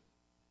earth.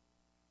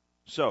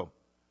 So,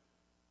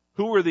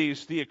 who were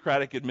these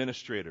theocratic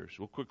administrators?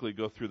 We'll quickly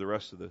go through the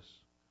rest of this.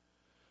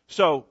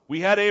 So we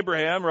had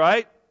Abraham,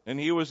 right? And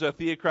he was a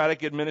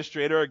theocratic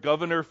administrator, a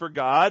governor for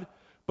God,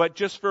 but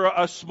just for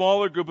a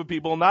smaller group of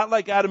people, not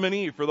like Adam and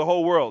Eve for the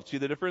whole world. See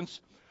the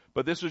difference?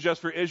 But this was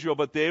just for Israel.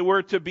 But they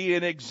were to be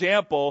an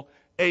example,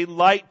 a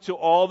light to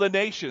all the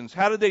nations.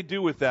 How did they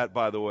do with that,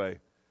 by the way?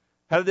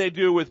 How did they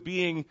do with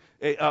being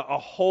a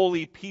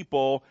holy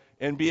people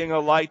and being a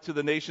light to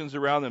the nations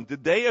around them?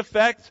 Did they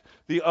affect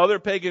the other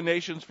pagan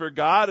nations for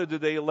God, or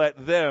did they let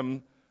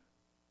the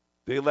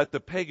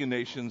pagan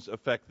nations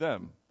affect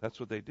them? That's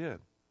what they did.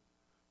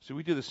 So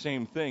we do the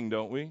same thing,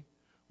 don't we?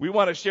 We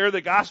want to share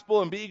the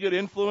gospel and be a good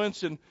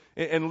influence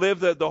and live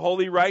the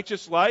holy,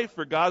 righteous life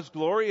for God's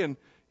glory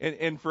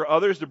and for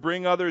others, to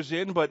bring others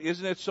in. But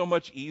isn't it so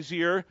much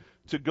easier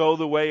to go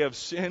the way of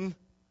sin?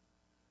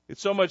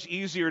 It's so much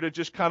easier to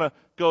just kind of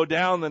go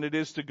down than it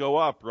is to go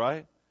up,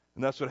 right?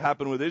 And that's what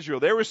happened with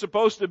Israel. They were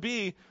supposed to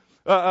be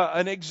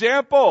an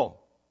example,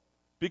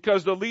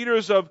 because the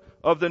leaders of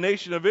the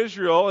nation of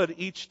Israel at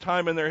each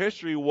time in their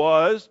history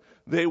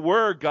they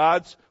were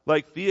God's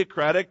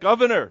theocratic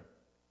governor,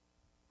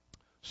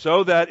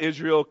 so that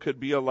Israel could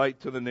be a light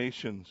to the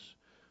nations.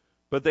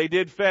 But they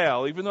did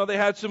fail. Even though they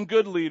had some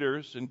good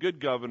leaders and good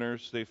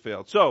governors, they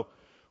failed. So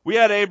we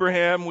had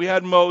Abraham, we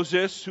had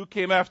Moses. Who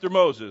came after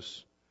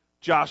Moses?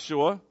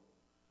 Joshua.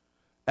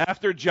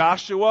 After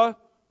Joshua,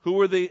 who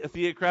were the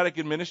theocratic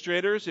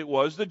administrators? It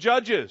was the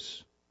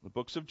judges, the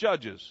books of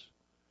Judges.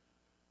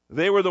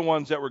 They were the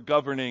ones that were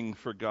governing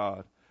for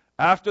God.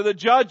 After the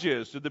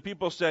judges, the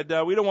people said,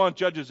 no, we don't want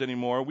judges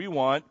anymore. We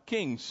want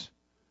kings.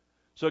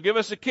 So give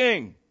us a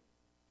king.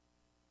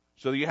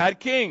 So you had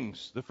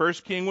kings. The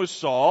first king was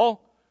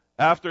Saul.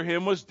 After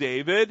him was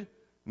David.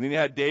 And then you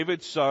had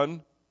David's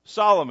son,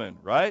 Solomon,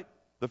 right?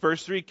 The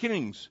first three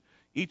kings.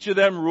 Each of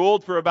them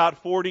ruled for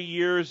about 40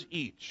 years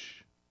each.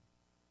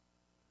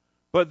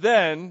 But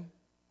then,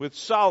 with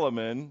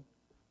Solomon,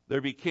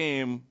 there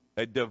became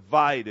a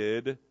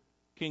divided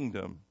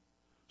kingdom.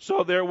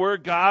 So there were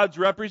God's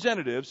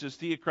representatives as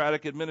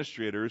theocratic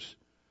administrators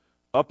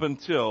up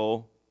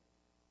until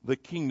the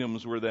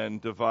kingdoms were then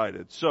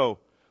divided. So,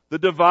 the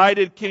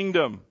divided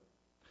kingdom.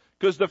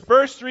 Because the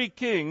first three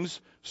kings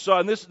saw,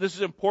 and this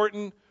is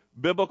important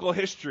biblical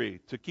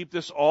history to keep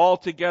this all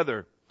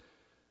together.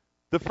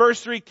 The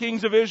first three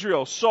kings of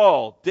Israel,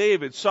 Saul,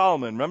 David,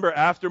 Solomon. Remember,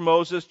 after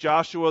Moses,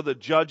 Joshua, the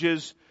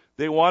judges,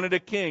 they wanted a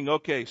king.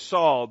 Okay,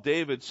 Saul,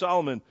 David,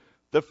 Solomon.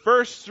 The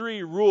first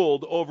three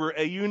ruled over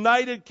a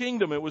united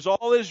kingdom. It was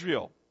all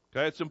Israel.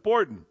 Okay, it's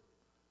important.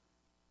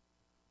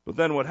 But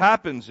then what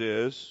happens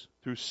is,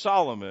 through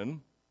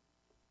Solomon,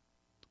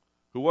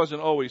 who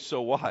wasn't always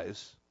so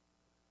wise,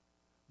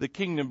 the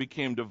kingdom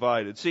became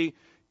divided. See,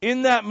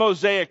 in that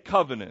Mosaic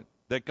covenant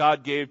that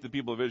God gave to the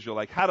people of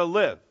Israel, how to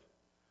live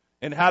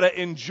and how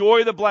to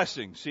enjoy the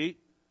blessings, see?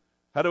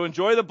 How to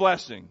enjoy the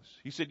blessings.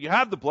 He said, you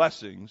have the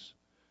blessings,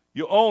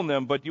 you own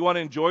them, but you want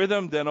to enjoy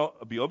them, then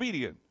be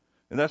obedient.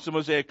 And that's the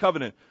Mosaic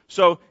covenant.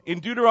 So in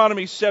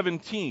Deuteronomy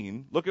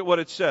 17, look at what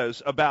it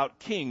says about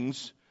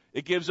kings.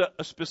 It gives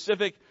a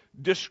specific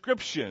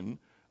description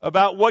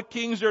about what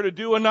kings are to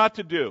do and not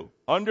to do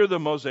under the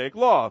Mosaic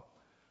law.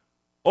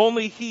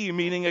 Only he,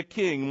 meaning a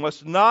king,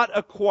 must not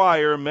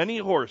acquire many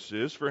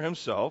horses for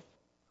himself,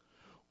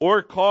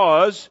 or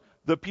cause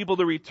the people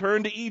to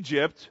return to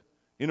Egypt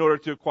in order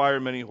to acquire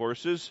many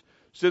horses,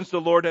 since the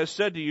Lord has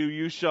said to you,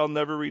 you shall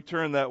never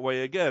return that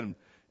way again.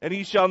 And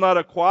he shall not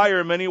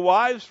acquire many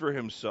wives for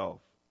himself,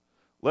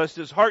 lest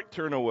his heart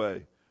turn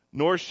away,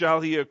 nor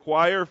shall he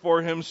acquire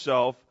for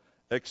himself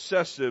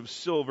excessive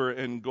silver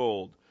and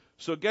gold.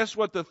 So guess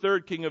what the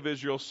third king of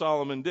Israel,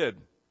 Solomon, did?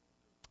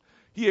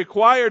 He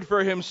acquired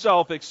for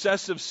himself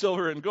excessive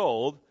silver and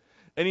gold,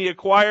 and he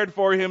acquired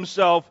for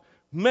himself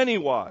many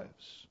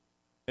wives.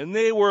 And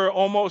they were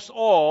almost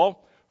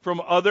all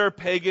from other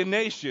pagan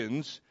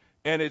nations,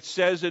 and it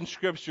says in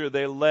Scripture,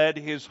 they led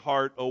his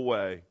heart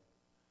away.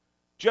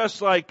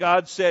 Just like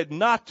God said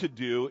not to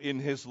do in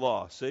his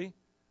law. See?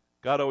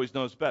 God always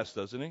knows best,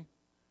 doesn't he?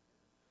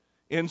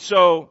 And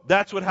so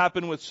that's what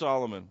happened with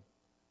Solomon.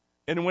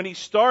 And when he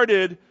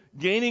started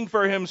gaining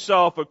for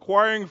himself,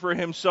 acquiring for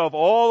himself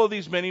all of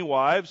these many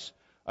wives,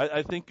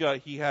 I think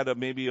he had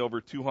maybe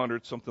over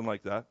 200, something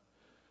like that.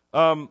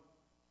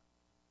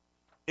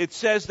 It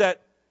says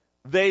that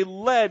they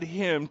led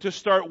him to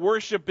start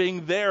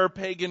worshiping their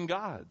pagan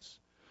gods.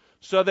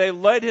 So they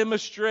led him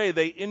astray.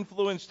 They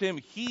influenced him.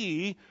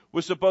 He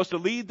was supposed to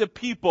lead the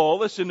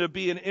people, to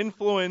be an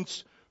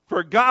influence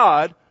for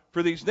God,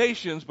 for these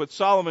nations, but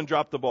Solomon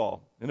dropped the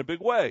ball in a big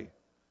way.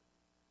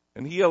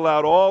 And he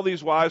allowed all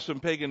these wives from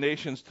pagan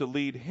nations to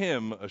lead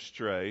him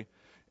astray.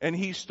 And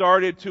he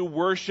started to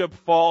worship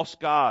false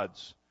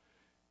gods.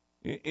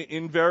 You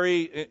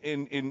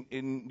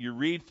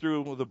read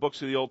through the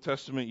books of the Old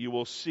Testament, you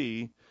will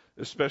see,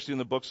 especially in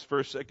the books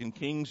 1st, 2nd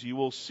Kings, you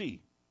will see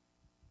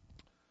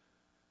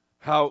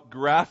how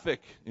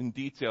graphic in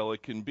detail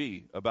it can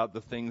be about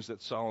the things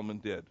that Solomon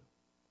did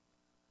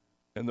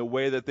and the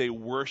way that they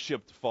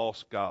worshiped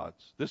false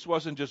gods. This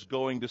wasn't just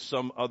going to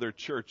some other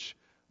church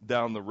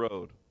down the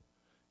road.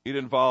 It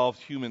involved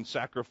human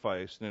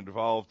sacrifice, and it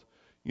involved,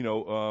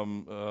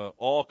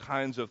 all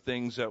kinds of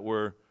things that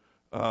were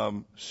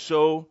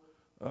so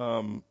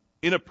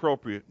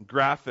inappropriate,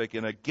 graphic,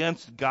 and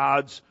against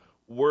God's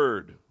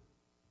word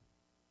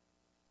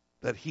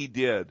that he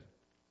did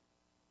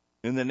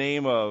in the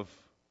name of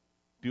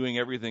doing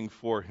everything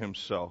for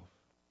himself.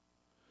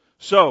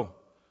 So,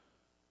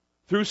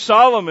 through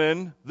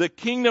Solomon, the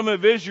kingdom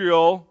of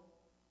Israel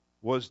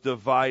was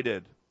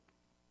divided.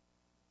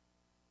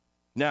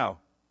 Now,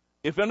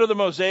 if under the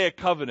Mosaic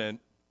covenant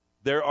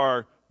there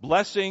are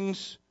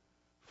blessings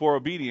for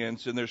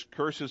obedience and there's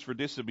curses for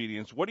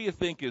disobedience, what do you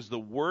think is the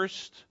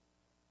worst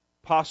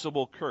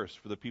possible curse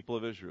for the people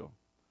of Israel?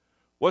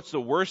 What's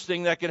the worst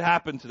thing that could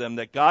happen to them,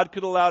 that God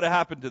could allow to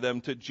happen to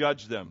them to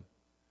judge them?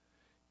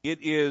 It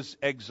is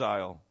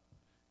exile.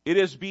 It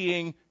is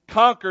being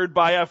conquered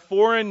by a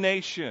foreign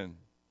nation.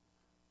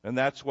 And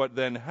that's what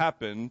then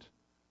happened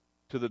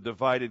to the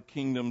divided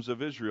kingdoms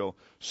of Israel.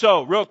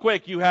 So, real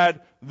quick, you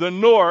had the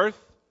north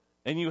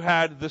and you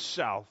had the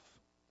south.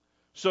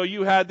 So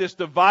you had this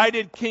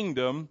divided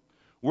kingdom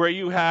where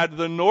you had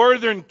the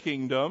northern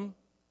kingdom,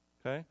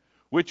 okay,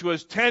 which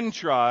was 10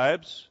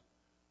 tribes.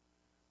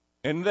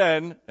 And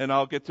then, and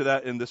I'll get to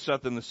that in the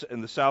south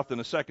in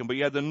a second, but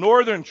you had the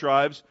northern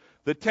tribes,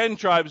 the 10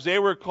 tribes, they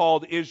were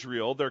called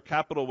Israel. Their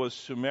capital was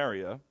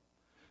Sumeria.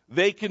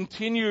 They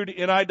continued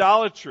in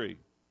idolatry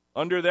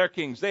under their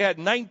kings. They had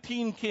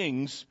 19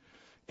 kings,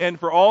 and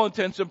for all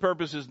intents and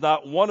purposes,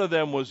 not one of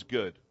them was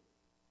good.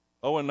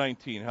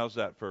 0-19, how's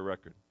that for a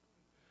record?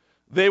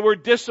 They were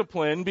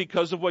disciplined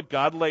because of what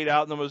God laid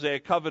out in the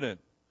Mosaic covenant.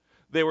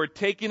 They were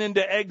taken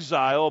into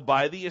exile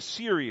by the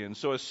Assyrians.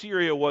 So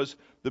Assyria was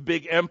the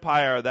big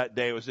empire of that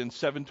day. It was in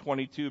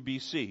 722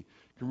 BC. You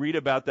can read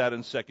about that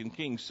in 2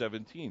 Kings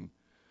 17.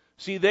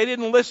 See, they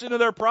didn't listen to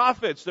their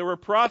prophets. There were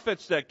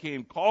prophets that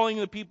came calling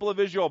the people of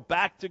Israel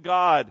back to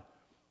God.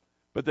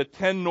 But the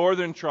 10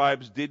 northern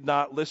tribes did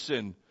not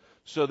listen.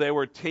 So they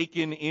were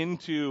taken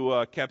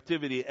into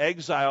captivity,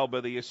 exiled by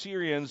the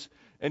Assyrians.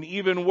 And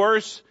even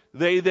worse,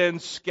 they then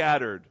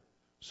scattered.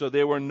 So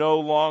they were no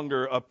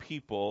longer a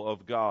people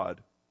of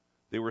God.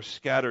 They were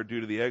scattered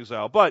due to the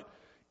exile. But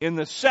in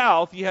the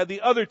south, you had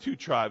the other 2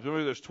 tribes.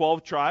 Remember, there's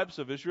 12 tribes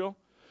of Israel?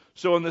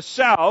 So in the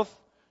south,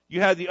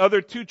 you had the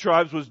other 2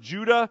 tribes, was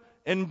Judah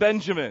and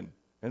Benjamin.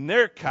 And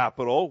their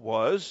capital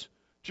was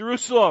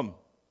Jerusalem.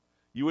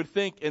 You would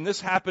think, and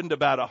this happened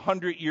about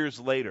 100 years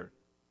later.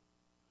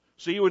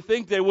 So you would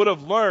think they would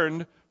have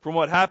learned from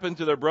what happened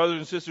to their brothers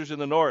and sisters in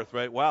the north,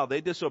 right? Wow,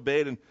 they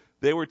disobeyed and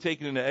they were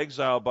taken into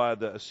exile by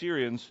the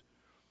Assyrians.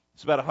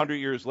 It's about 100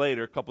 years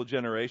later, a couple of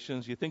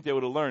generations. You think they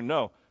would have learned?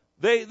 No.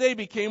 They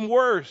became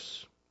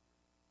worse.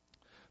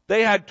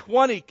 They had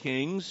 20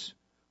 kings.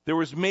 There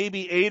was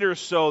maybe 8 or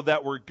so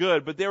that were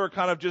good, but they were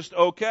kind of just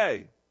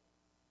okay.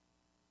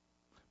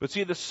 But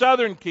see, the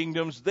southern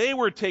kingdoms, they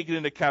were taken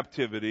into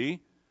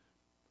captivity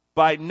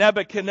by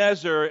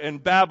Nebuchadnezzar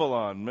and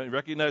Babylon.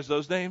 Recognize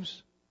those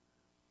names?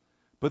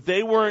 But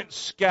they weren't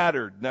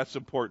scattered, and that's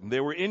important.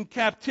 They were in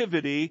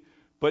captivity,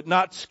 but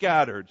not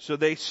scattered. So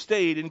they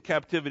stayed in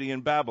captivity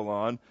in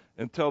Babylon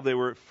until they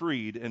were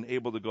freed and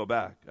able to go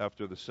back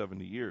after the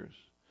 70 years.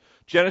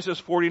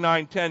 Genesis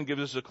 49:10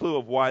 gives us a clue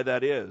of why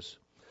that is.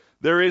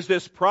 There is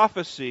this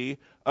prophecy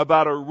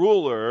about a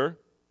ruler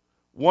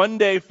one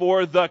day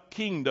for the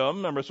kingdom,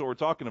 remember that's what we're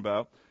talking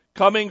about,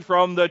 coming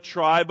from the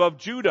tribe of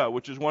Judah,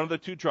 which is one of the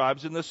 2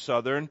 tribes in the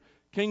southern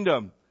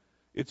kingdom.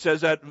 It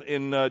says that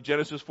in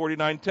Genesis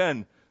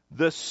 49:10,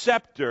 the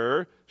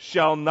scepter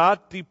shall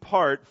not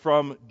depart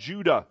from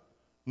Judah,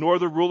 nor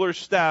the ruler's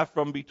staff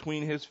from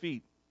between his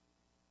feet,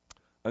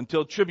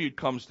 until tribute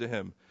comes to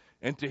him,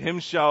 and to him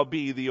shall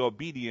be the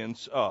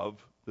obedience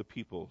of the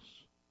peoples.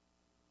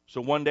 So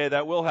one day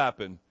that will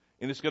happen,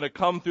 and it's going to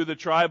come through the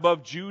tribe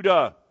of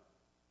Judah.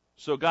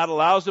 So God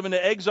allows them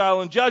into exile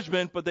and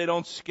judgment, but they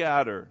don't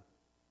scatter.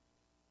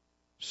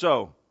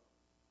 So,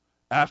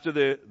 after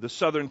the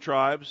southern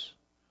tribes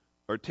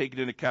are taken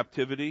into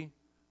captivity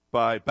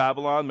by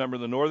Babylon, remember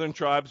the northern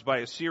tribes by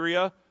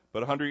Assyria,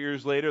 but 100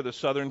 years later the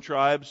southern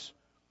tribes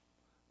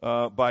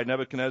by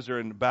Nebuchadnezzar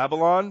and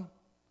Babylon.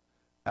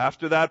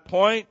 After that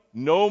point,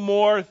 no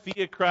more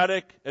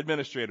theocratic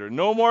administrator,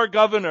 no more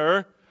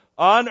governor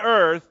on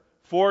earth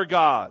for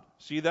God.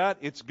 See that?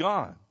 It's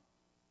gone.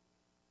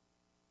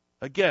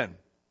 Again,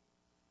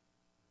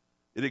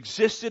 it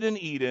existed in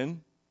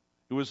Eden.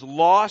 It was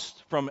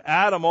lost from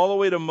Adam all the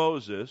way to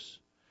Moses.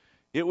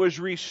 It was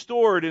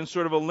restored in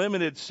sort of a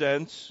limited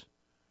sense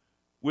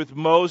with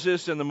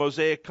Moses and the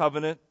Mosaic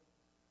covenant.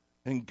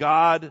 And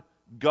God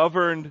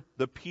governed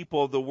the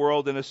people of the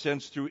world in a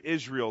sense through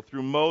Israel,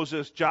 through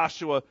Moses,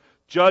 Joshua,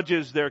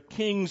 judges, their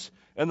kings.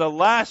 And the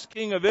last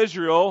king of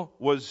Israel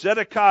was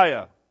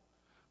Zedekiah,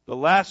 the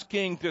last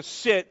king to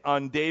sit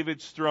on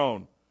David's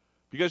throne.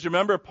 Because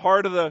remember,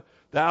 part of the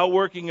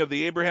outworking of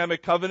the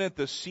Abrahamic covenant,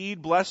 the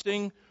seed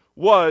blessing,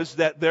 was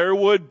that there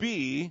would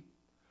be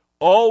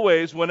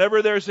always,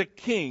 whenever there's a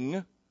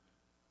king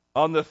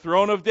on the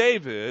throne of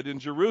David in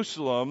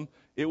Jerusalem,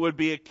 it would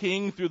be a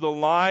king through the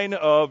line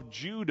of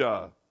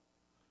Judah.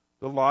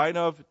 The line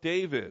of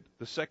David,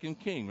 the second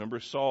king. Remember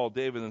Saul,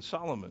 David, and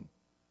Solomon.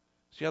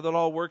 See how that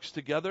all works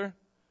together?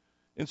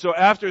 And so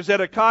after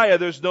Zedekiah,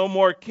 there's no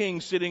more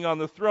king sitting on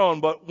the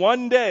throne. But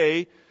one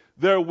day,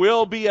 there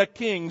will be a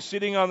king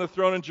sitting on the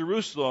throne in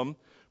Jerusalem.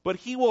 But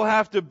he will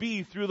have to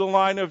be through the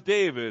line of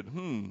David.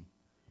 Who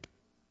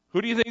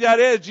do you think that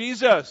is?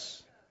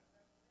 Jesus.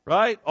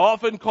 Right?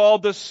 Often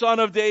called the Son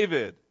of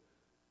David.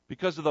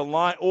 Because of the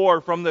line,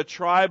 or from the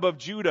tribe of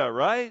Judah,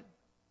 right?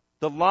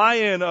 The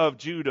Lion of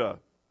Judah.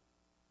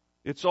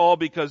 It's all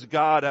because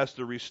God has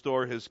to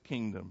restore His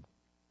kingdom.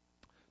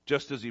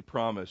 Just as He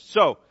promised.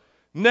 So,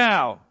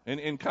 now,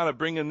 and kind of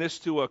bringing this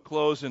to a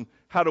close, and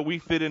how do we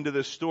fit into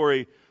this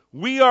story?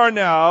 We are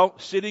now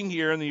sitting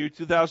here in the year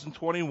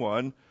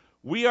 2021.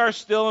 We are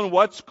still in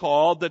what's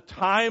called the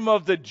time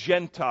of the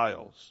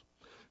Gentiles.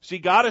 See,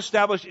 God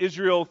established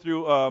Israel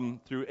through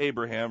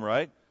Abraham,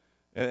 right?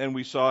 And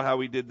we saw how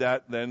He did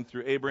that then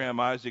through Abraham,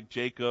 Isaac,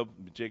 Jacob.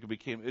 Jacob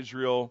became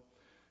Israel,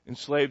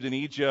 enslaved in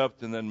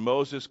Egypt, and then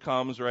Moses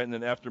comes, right? And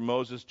then after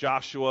Moses,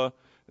 Joshua,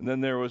 and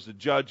then there was the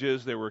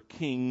judges, there were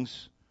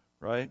kings,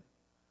 right?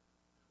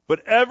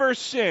 But ever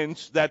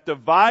since that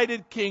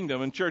divided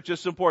kingdom, and church,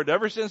 this is important,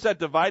 ever since that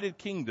divided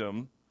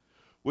kingdom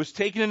was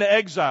taken into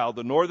exile,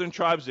 the northern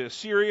tribes of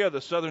Assyria,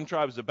 the southern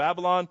tribes of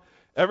Babylon,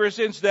 ever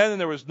since then, and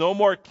there was no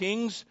more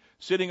kings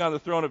sitting on the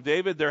throne of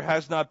David, there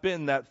has not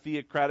been that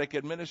theocratic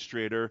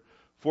administrator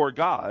for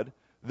God.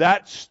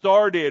 That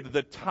started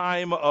the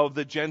time of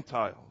the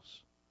Gentiles.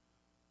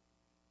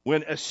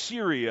 When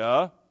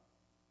Assyria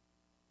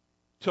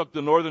took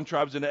the northern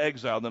tribes into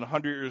exile, and then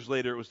 100 years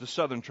later it was the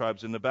southern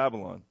tribes into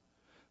Babylon.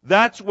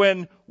 That's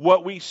when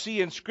what we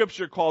see in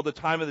Scripture called the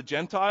time of the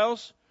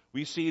Gentiles,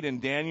 we see it in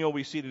Daniel,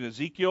 we see it in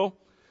Ezekiel,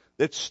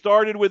 that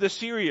started with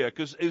Assyria,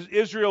 because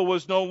Israel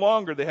was no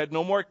longer, they had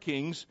no more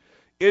kings.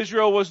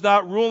 Israel was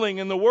not ruling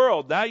in the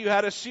world. Now you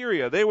had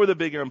Assyria. They were the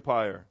big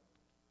empire.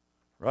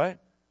 Right?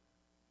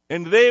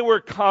 And they were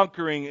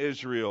conquering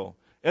Israel.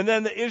 And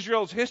then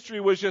Israel's history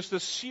was just a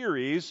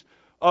series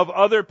of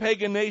other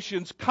pagan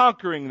nations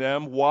conquering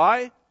them.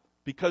 Why?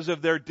 Because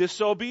of their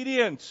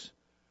disobedience.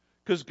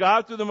 Because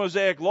God, through the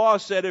Mosaic Law,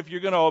 said, if you're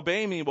going to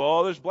obey me,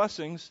 well, there's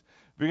blessings.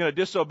 If you're going to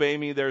disobey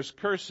me, there's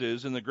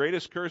curses. And the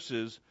greatest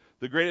curses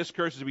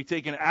to be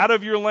taken out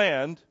of your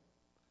land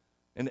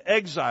and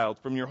exiled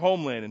from your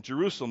homeland in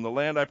Jerusalem, the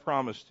land I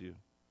promised you.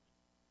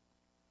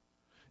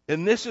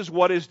 And this is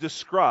what is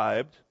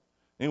described,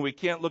 and we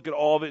can't look at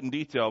all of it in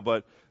detail,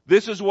 but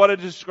this is what is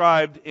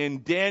described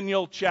in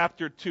Daniel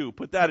chapter 2.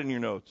 Put that in your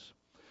notes.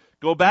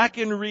 Go back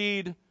and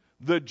read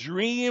the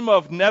dream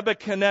of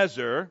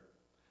Nebuchadnezzar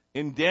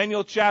in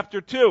Daniel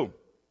chapter 2.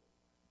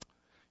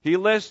 He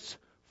lists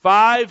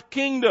 5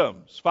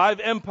 kingdoms, 5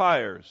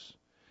 empires.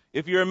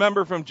 If you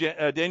remember from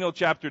Daniel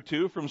chapter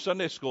 2 from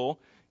Sunday school,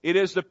 it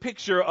is the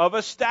picture of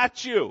a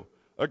statue,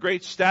 a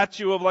great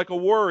statue of like a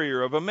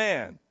warrior, of a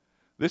man.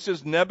 This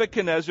is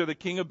Nebuchadnezzar, the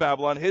king of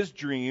Babylon, his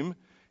dream.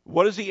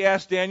 What does he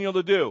ask Daniel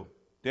to do?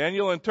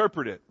 Daniel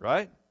interpret it,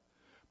 right?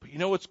 But you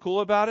know what's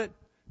cool about it?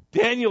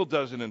 Daniel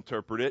doesn't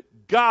interpret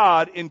it.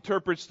 God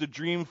interprets the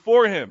dream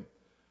for him.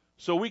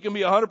 So we can be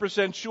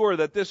 100% sure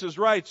that this is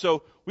right.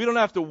 So we don't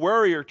have to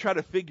worry or try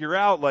to figure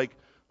out like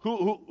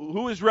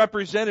who is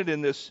represented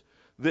in this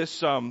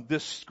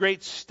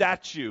great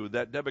statue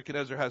that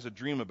Nebuchadnezzar has a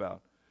dream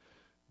about.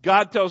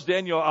 God tells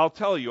Daniel, I'll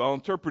tell you, I'll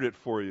interpret it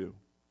for you.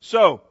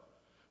 So,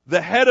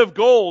 the head of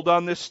gold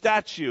on this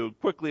statue,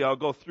 quickly I'll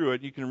go through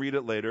it, you can read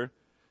it later,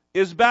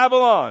 is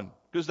Babylon,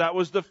 because that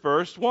was the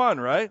first one,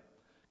 right?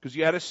 Because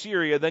you had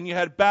Assyria, then you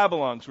had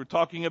Babylon. So we're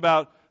talking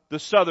about the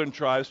southern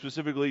tribes,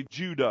 specifically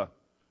Judah.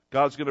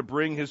 God's going to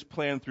bring His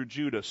plan through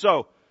Judah.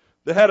 So,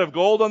 the head of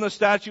gold on the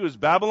statue is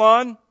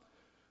Babylon.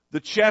 The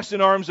chest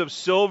and arms of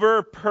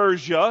silver,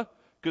 Persia,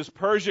 because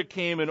Persia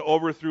came and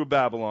overthrew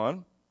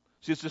Babylon.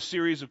 See, it's a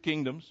series of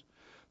kingdoms.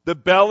 The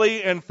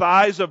belly and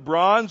thighs of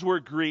bronze were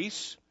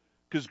Greece,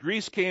 because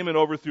Greece came and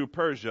overthrew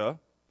Persia.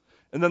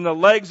 And then the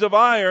legs of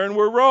iron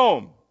were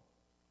Rome.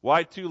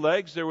 Why 2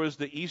 legs? There was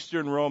the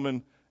Eastern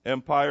Roman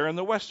Empire and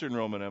the Western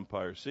Roman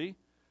Empire. See?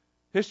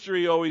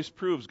 History always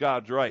proves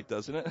God's right,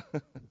 doesn't it?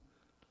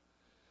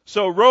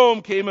 So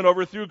Rome came and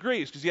overthrew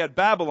Greece, because you had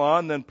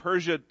Babylon, then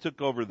Persia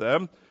took over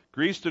them.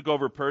 Greece took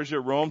over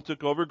Persia, Rome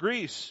took over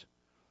Greece.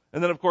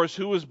 And then, of course,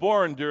 who was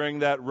born during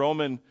that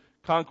Roman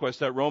conquest,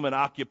 that Roman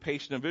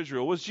occupation of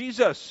Israel? Was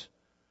Jesus.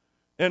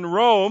 And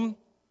Rome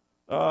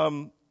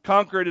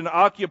conquered and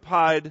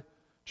occupied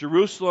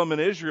Jerusalem and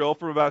Israel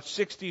from about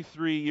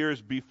 63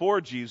 years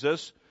before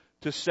Jesus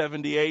to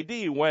 70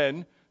 A.D.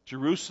 when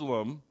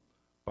Jerusalem,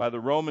 by the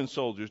Roman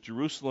soldiers,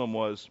 Jerusalem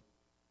was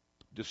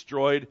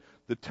destroyed.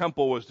 The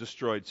temple was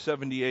destroyed,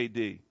 70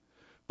 A.D.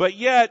 But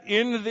yet,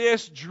 in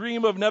this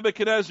dream of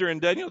Nebuchadnezzar in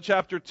Daniel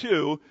chapter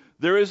 2,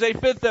 there is a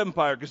 5th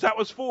empire, because that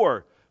was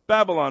 4.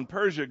 Babylon,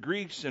 Persia,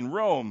 Greece, and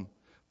Rome.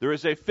 There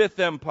is a 5th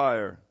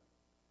empire.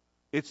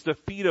 It's the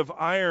feet of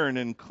iron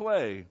and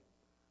clay.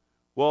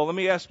 Well, let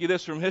me ask you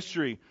this from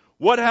history.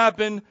 What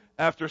happened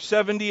after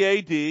 70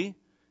 A.D.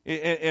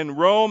 in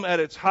Rome at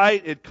its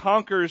height? It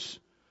conquers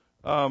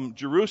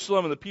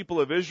Jerusalem and the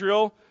people of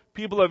Israel.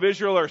 People of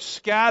Israel are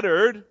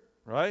scattered,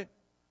 right?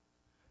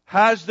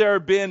 Has there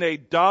been a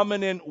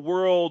dominant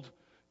world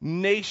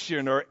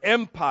nation or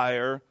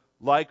empire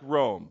like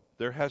Rome?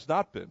 There has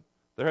not been.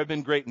 There have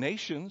been great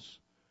nations,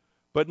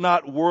 but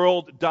not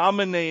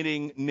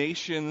world-dominating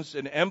nations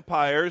and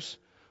empires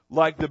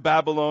like the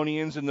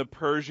Babylonians and the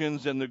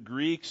Persians and the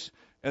Greeks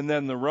and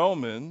then the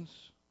Romans.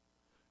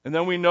 And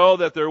then we know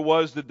that there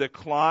was the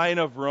decline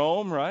of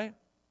Rome, right?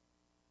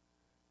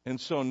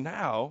 And so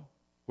now,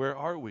 where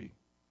are we?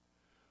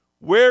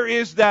 Where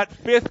is that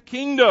fifth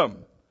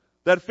kingdom?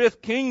 That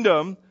fifth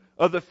kingdom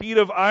of the feet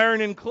of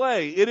iron and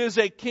clay. It is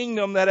a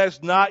kingdom that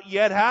has not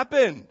yet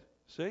happened.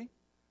 See?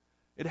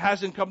 It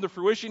hasn't come to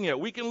fruition yet.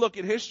 We can look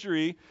at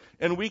history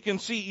and we can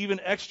see even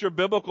extra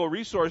biblical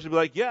resources and be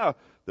like, yeah,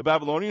 the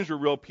Babylonians were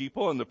real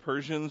people and the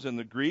Persians and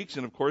the Greeks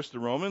and of course the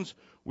Romans.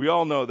 We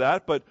all know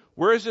that. But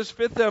where is this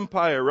fifth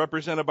empire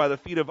represented by the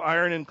feet of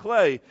iron and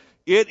clay?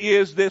 It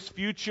is this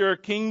future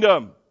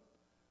kingdom.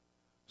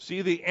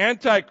 See, the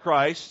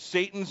Antichrist,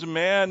 Satan's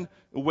man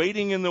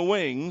waiting in the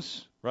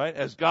wings, right,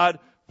 as God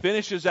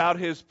finishes out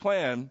his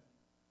plan,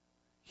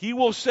 he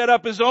will set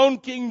up his own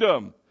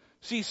kingdom.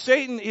 See,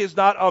 Satan is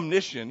not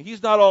omniscient.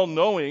 He's not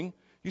all-knowing.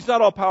 He's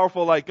not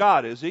all-powerful like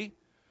God, is he?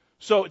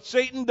 So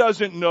Satan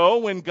doesn't know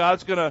when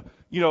God's going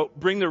to,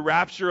 bring the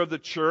rapture of the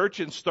church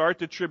and start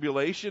the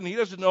tribulation. He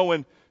doesn't know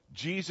when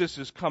Jesus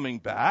is coming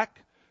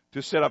back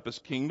to set up his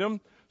kingdom.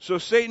 So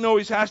Satan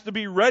always has to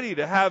be ready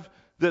to have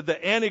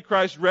the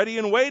Antichrist ready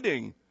and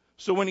waiting.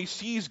 So when he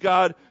sees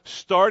God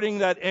starting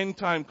that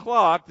end-time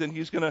clock, then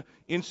he's going to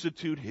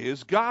institute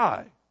his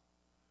guy.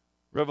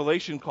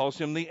 Revelation calls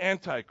him the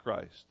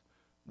Antichrist,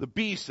 the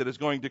beast that is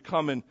going to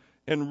come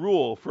and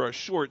rule for a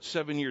short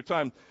 7-year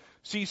time.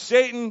 See,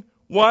 Satan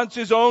wants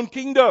his own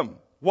kingdom.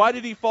 Why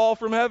did he fall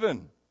from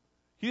heaven?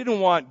 He didn't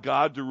want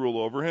God to rule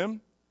over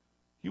him.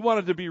 He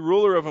wanted to be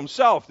ruler of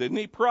himself, didn't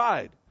he?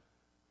 Pride.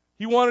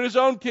 He wanted his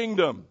own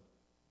kingdom.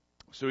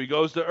 So he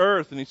goes to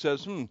earth and he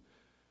says,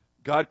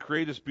 God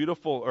created this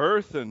beautiful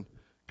earth and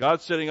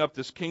God's setting up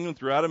this kingdom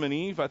through Adam and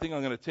Eve. I think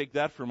I'm going to take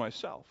that for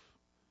myself.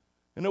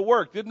 And it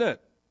worked, didn't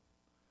it?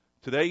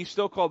 Today he's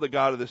still called the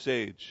God of this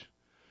age.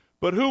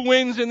 But who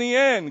wins in the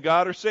end,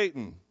 God or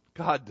Satan?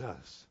 God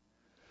does.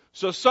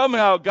 So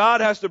somehow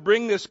God has to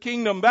bring this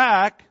kingdom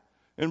back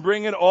and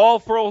bring it all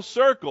full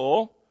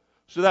circle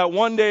so that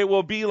one day it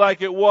will be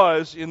like it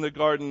was in the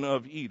Garden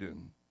of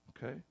Eden.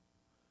 Okay?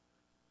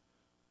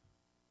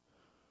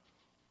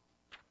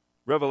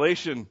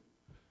 Revelation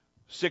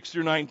 6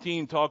 through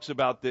 19 talks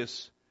about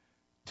this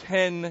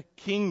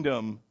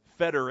 10-kingdom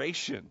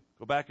federation.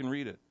 Go back and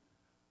read it.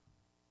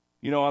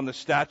 On the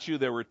statue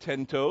there were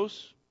 10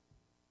 toes,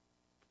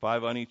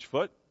 5 on each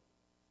foot.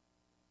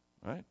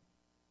 Right?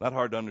 Not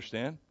hard to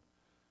understand.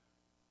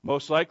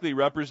 Most likely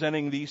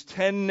representing these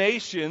 10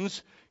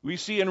 nations we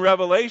see in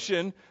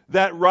Revelation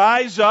that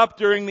rise up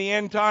during the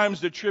end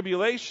times, the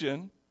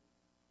tribulation,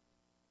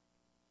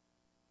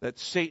 that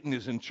Satan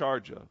is in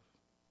charge of.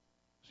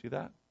 See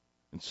that?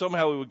 And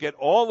somehow we would get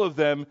all of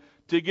them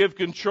to give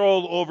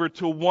control over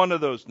to one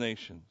of those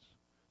nations.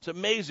 It's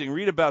amazing.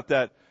 Read about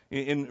that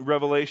in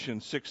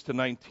Revelation 6 to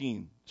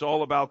 19. It's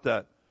all about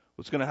that,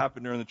 what's going to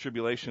happen during the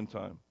tribulation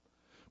time.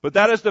 But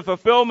that is the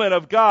fulfillment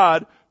of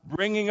God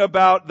bringing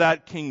about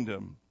that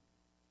kingdom.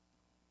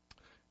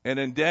 And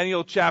in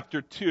Daniel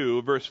chapter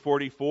 2, verse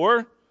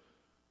 44,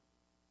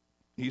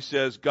 he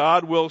says,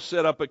 God will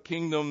set up a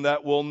kingdom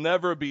that will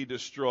never be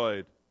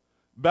destroyed.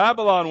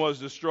 Babylon was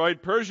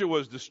destroyed, Persia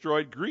was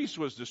destroyed, Greece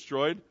was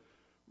destroyed,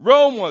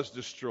 Rome was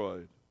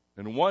destroyed.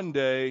 And one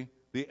day,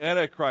 the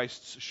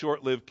Antichrist's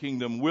short-lived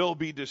kingdom will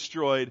be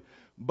destroyed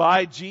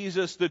by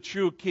Jesus, the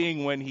true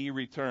King, when he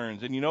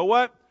returns. And you know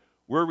what?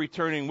 We're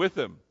returning with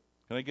him.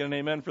 Can I get an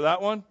amen for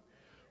that one?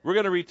 We're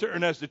going to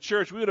return as the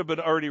church. We would have been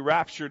already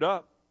raptured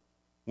up.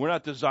 We're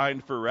not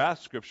designed for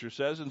wrath, Scripture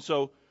says. And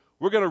so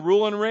we're going to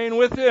rule and reign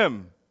with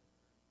him.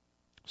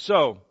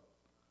 So,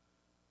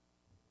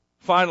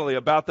 finally,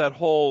 about that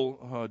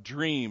whole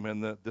dream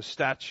and the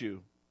statue,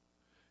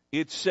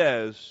 it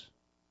says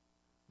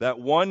that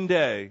one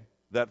day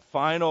that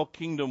final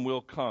kingdom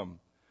will come.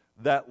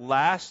 That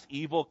last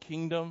evil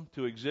kingdom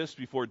to exist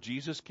before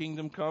Jesus'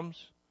 kingdom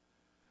comes,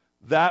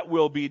 that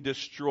will be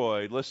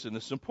destroyed. Listen,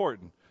 this is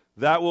important.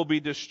 That will be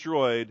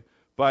destroyed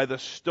by the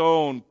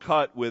stone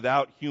cut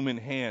without human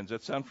hands.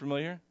 That sound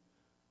familiar?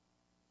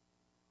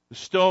 The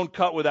stone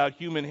cut without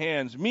human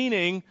hands,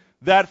 meaning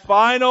that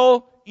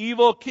final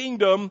evil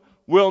kingdom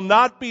will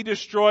not be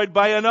destroyed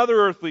by another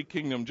earthly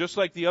kingdom, just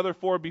like the other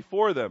 4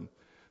 before them.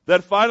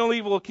 That final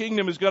evil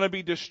kingdom is going to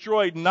be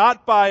destroyed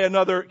not by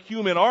another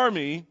human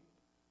army,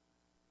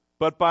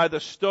 but by the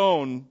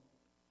stone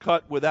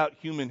cut without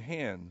human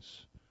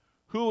hands,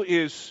 who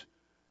is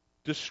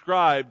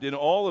described in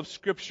all of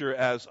Scripture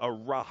as a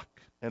rock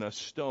and a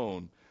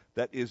stone.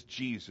 That is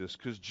Jesus,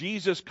 because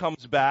Jesus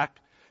comes back,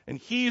 and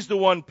he's the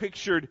one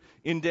pictured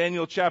in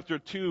Daniel chapter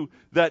 2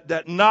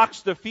 that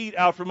knocks the feet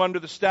out from under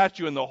the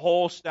statue, and the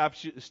whole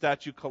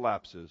statue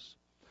collapses.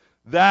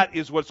 That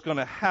is what's going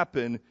to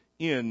happen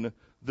in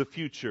the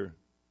future.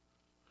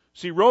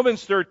 See,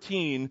 Romans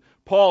 13,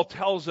 Paul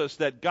tells us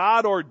that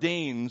God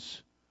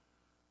ordains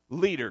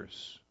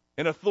leaders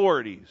and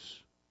authorities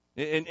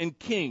and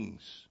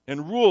kings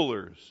and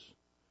rulers.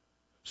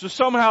 So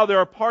somehow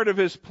they're a part of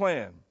his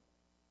plan.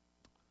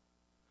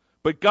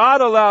 But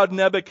God allowed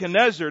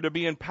Nebuchadnezzar to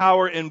be in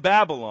power in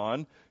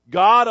Babylon.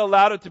 God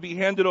allowed it to be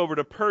handed over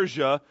to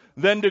Persia,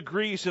 then to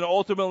Greece, and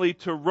ultimately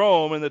to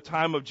Rome in the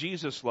time of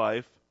Jesus'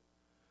 life.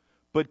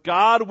 But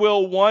God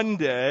will one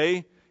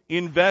day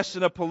invest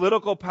in a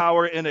political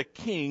power and a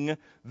king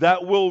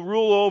that will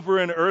rule over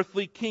an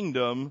earthly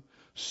kingdom,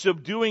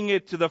 subduing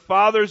it to the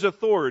Father's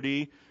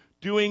authority,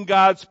 doing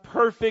God's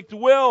perfect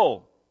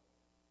will,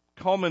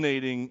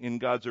 culminating in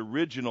God's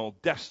original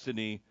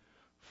destiny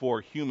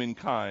for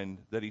humankind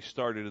that he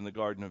started in the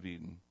Garden of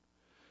Eden.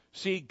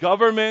 See,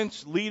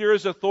 governments,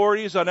 leaders,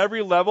 authorities on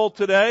every level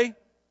today,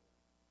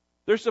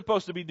 they're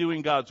supposed to be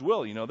doing God's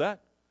will. You know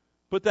that?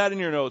 Put that in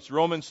your notes.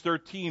 Romans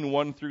 13,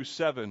 1 through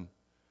 7.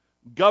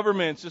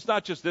 Governments, it's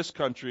not just this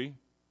country,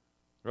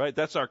 right?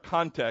 That's our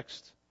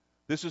context.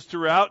 This is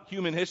throughout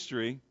human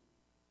history.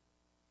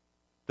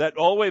 That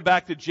all the way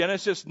back to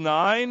Genesis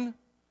 9,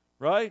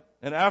 right?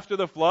 And after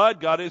the flood,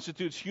 God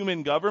institutes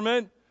human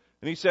government.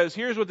 And he says,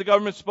 here's what the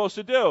government's supposed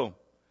to do.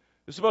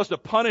 It's supposed to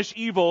punish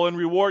evil and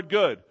reward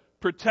good.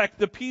 Protect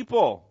the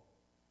people.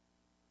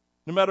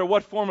 No matter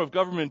what form of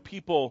government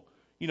people,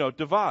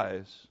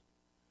 devise.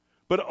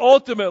 But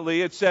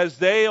ultimately, it says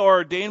they are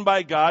ordained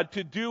by God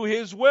to do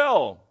his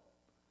will.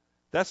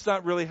 That's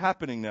not really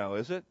happening now,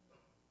 is it?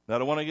 I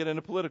don't want to get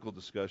into political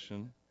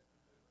discussion.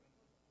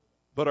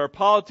 But are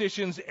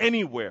politicians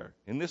anywhere,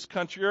 in this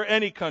country or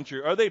any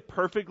country, are they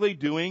perfectly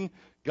doing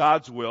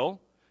God's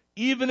will?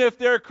 Even if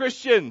they're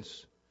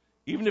Christians,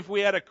 even if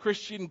we had a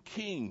Christian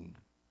king,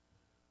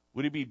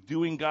 would he be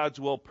doing God's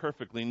will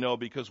perfectly? No,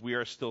 because we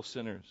are still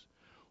sinners.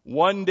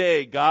 One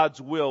day,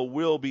 God's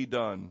will be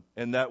done,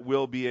 and that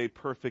will be a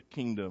perfect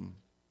kingdom.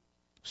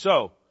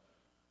 So,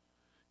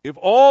 if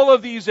all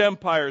of these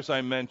empires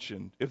I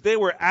mentioned, if they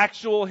were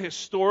actual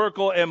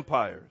historical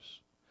empires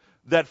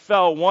that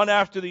fell one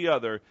after the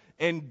other,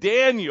 and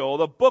Daniel,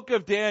 the book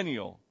of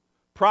Daniel,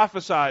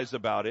 prophesies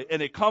about it,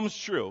 and it comes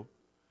true,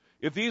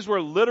 if these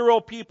were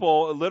literal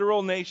people,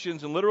 literal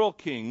nations, and literal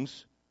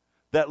kings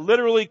that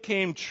literally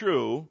came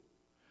true,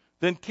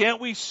 then can't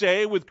we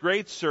say with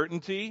great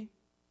certainty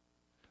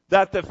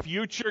that the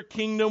future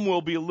kingdom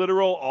will be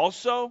literal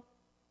also?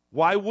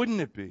 Why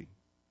wouldn't it be?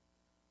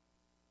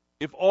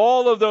 If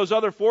all of those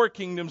other four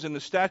kingdoms in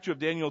the statue of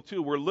Daniel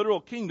 2 were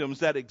literal kingdoms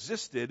that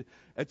existed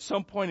at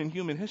some point in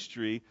human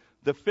history,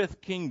 the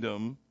fifth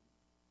kingdom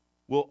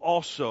will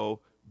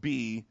also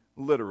be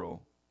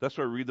literal. That's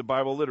why we read the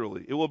Bible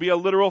literally. It will be a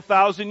literal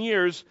 1,000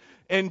 years,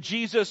 and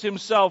Jesus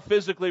himself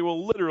physically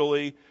will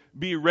literally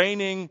be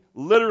reigning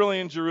literally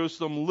in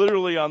Jerusalem,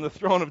 literally on the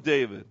throne of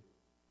David.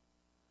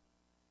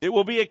 It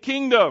will be a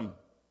kingdom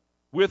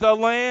with a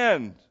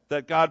land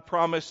that God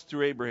promised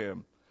through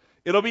Abraham.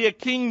 It'll be a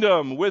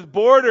kingdom with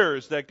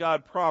borders that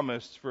God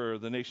promised for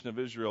the nation of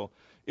Israel.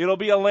 It'll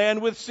be a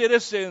land with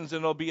citizens, and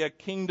it'll be a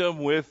kingdom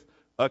with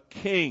a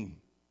king.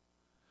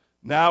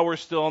 Now we're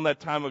still in that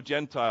time of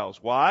Gentiles.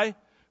 Why?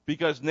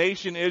 Because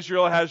nation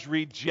Israel has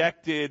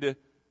rejected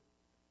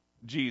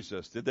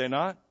Jesus. Did they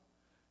not?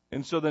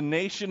 And so the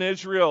nation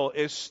Israel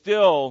is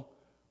still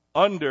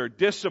under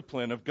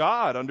discipline of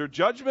God, under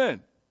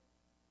judgment.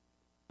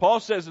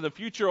 Paul says in the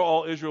future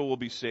all Israel will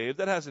be saved.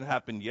 That hasn't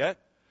happened yet.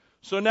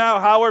 So now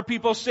how are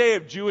people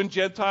saved? Jew and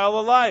Gentile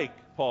alike,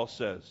 Paul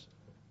says.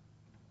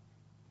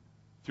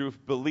 Through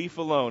belief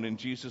alone in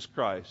Jesus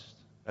Christ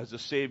as a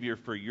Savior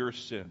for your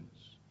sins.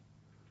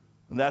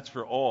 And that's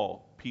for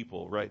all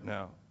people right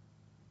now.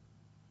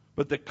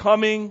 But the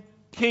coming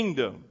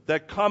kingdom,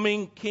 that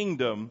coming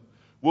kingdom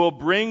will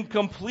bring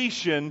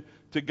completion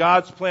to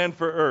God's plan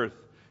for earth.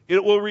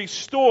 It will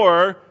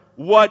restore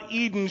what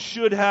Eden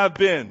should have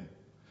been.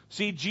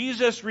 See,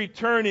 Jesus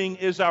returning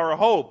is our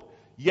hope.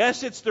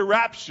 Yes, it's the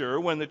rapture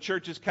when the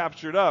church is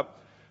captured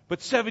up.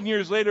 But 7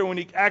 years later, when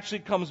he actually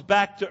comes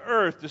back to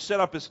earth to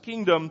set up his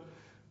kingdom,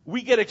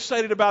 we get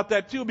excited about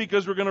that too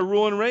because we're going to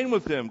rule and reign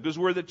with him. Because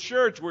we're the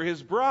church, we're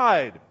his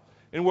bride.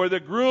 And where the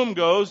groom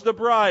goes, the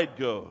bride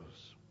goes.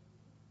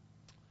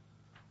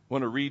 I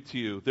want to read to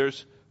you.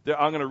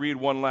 I'm going to read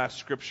one last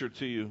scripture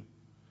to you.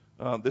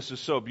 This is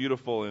so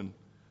beautiful, and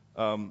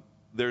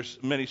there's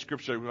many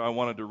scriptures I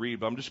wanted to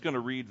read, but I'm just going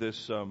to read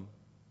this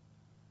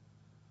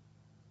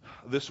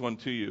one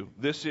to you.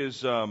 This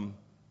is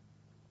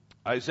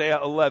Isaiah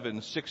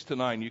 11, 6 to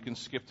 9. You can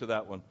skip to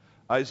that one.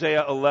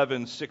 Isaiah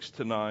 11, 6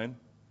 to 9.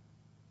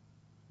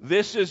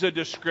 This is a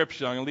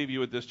description. I'm going to leave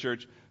you with this,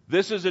 church.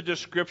 This is a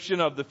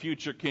description of the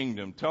future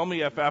kingdom. Tell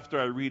me if after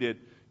I read it,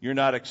 you're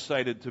not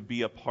excited to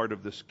be a part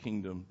of this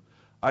kingdom.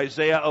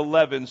 Isaiah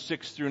 11,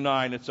 6 through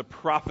 9. It's a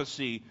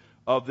prophecy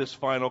of this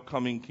final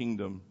coming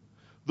kingdom.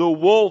 The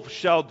wolf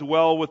shall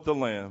dwell with the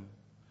lamb,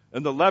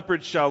 and the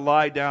leopard shall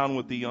lie down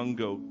with the young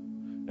goat,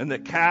 and the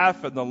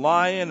calf and the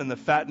lion and the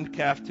fattened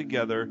calf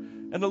together,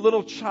 and a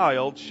little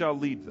child shall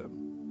lead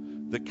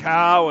them. The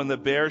cow and the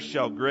bear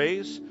shall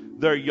graze,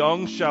 Their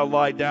young shall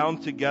lie down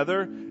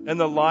together, and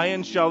the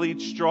lion shall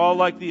eat straw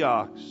like the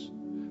ox.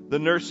 The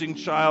nursing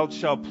child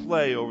shall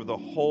play over the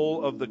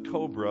hole of the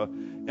cobra,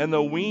 and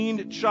the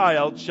weaned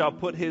child shall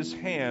put his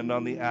hand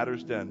on the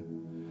adder's den.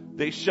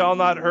 They shall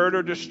not hurt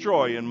or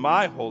destroy in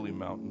my holy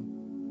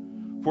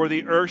mountain, for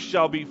the earth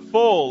shall be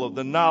full of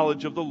the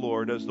knowledge of the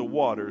Lord as the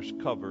waters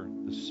cover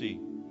the sea.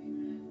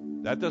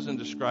 That doesn't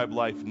describe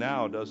life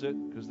now, does it?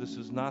 Because this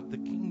is not the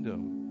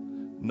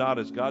kingdom, not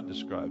as God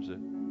describes it.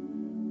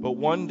 But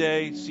one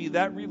day, see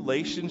that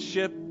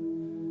relationship,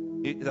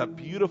 that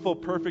beautiful,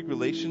 perfect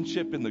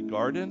relationship in the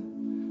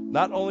garden,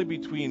 not only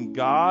between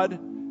God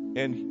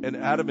and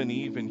Adam and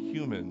Eve and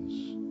humans,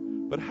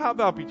 but how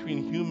about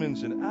between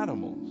humans and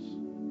animals?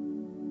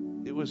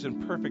 It was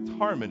in perfect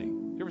harmony.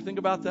 You ever think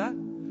about that?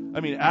 I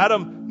mean,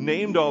 Adam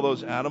named all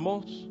those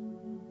animals.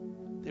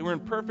 They were in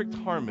perfect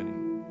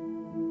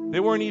harmony. They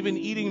weren't even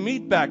eating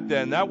meat back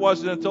then. That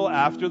wasn't until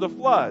after the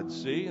flood.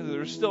 See,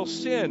 there's still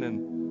sin,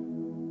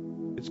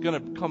 and it's going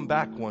to come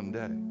back one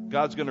day.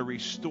 God's going to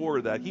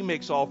restore that. He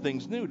makes all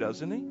things new,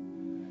 doesn't he?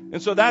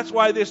 And so that's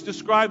why this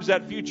describes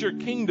that future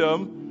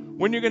kingdom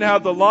when you're going to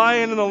have the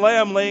lion and the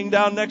lamb laying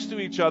down next to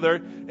each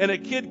other, and a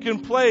kid can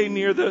play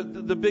near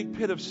the big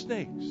pit of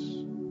snakes.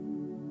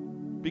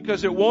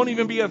 Because it won't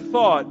even be a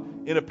thought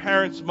in a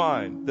parent's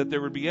mind that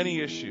there would be any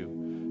issue.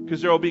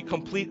 Because there will be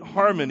complete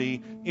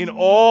harmony in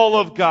all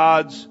of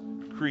God's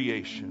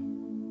creation.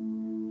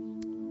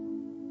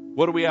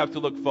 What do we have to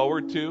look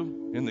forward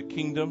to in the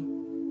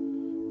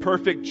kingdom?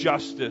 Perfect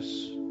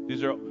justice.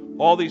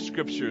 All these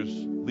scriptures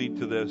lead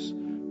to this.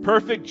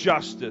 Perfect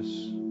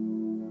justice.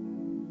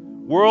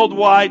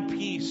 Worldwide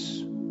peace.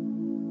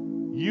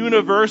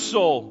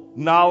 Universal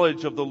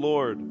knowledge of the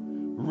Lord.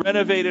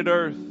 Renovated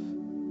earth.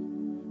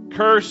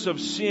 Curse of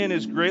sin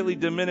is greatly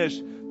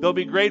diminished. There'll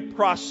be great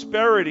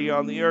prosperity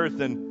on the earth,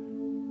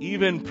 and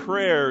even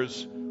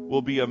prayers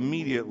will be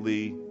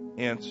immediately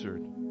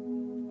answered.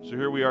 So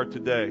here we are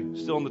today,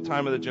 still in the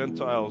time of the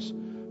Gentiles,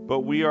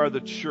 but we are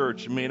the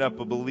church made up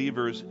of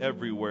believers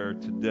everywhere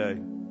today.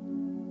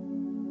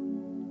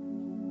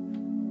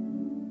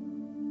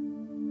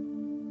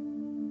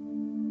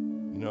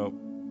 You know,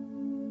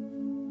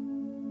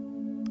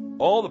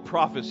 all the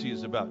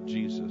prophecies about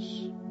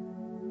Jesus,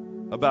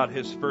 about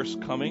his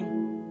first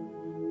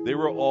coming, they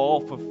were all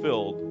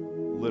fulfilled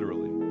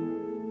literally.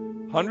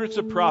 Hundreds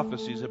of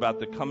prophecies about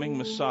the coming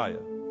Messiah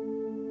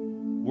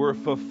were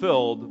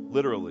fulfilled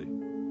literally.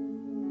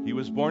 He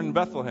was born in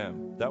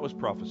Bethlehem. That was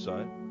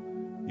prophesied.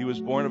 He was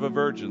born of a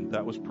virgin.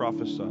 That was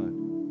prophesied.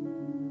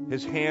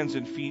 His hands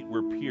and feet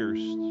were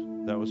pierced.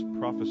 That was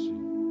prophecy.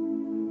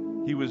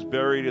 He was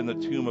buried in the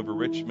tomb of a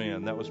rich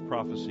man. That was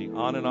prophecy.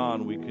 On and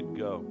on we could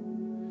go.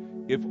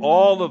 If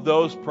all of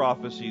those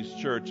prophecies,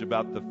 church,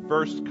 about the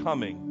first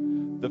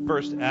coming, the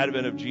first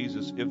advent of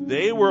Jesus, if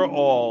they were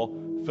all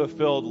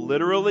fulfilled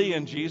literally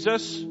in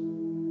Jesus,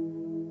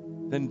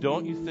 then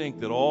don't you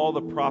think that all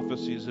the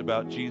prophecies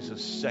about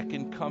Jesus'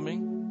 second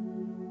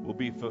coming will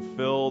be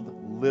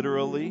fulfilled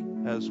literally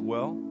as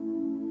well?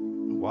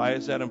 Why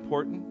is that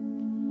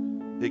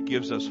important? It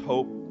gives us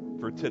hope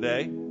for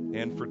today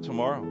and for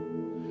tomorrow.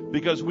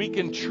 Because we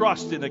can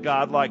trust in a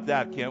God like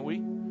that, can't we?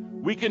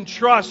 We can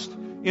trust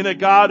in a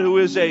God who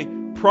is a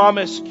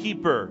promise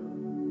keeper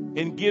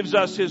and gives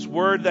us his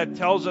word that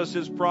tells us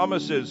his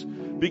promises,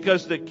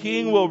 because the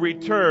king will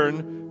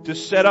return to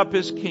set up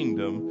his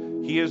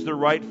kingdom. He is the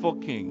rightful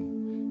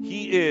king.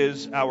 He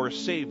is our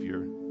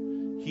Savior.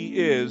 He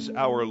is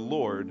our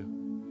Lord.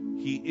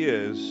 He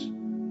is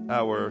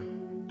our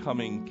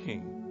coming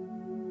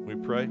King. We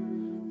pray.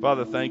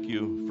 Father, thank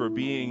you for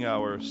being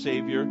our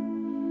Savior,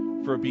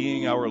 for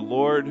being our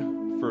Lord,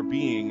 for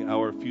being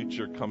our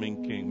future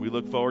coming King. We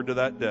look forward to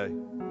that day.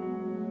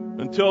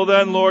 Until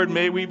then, Lord,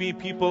 may we be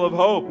people of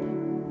hope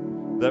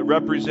that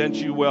represent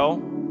you well,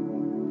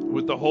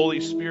 with the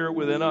Holy Spirit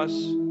within us,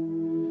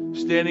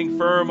 standing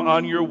firm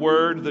on your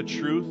word, the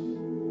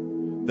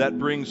truth that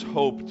brings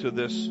hope to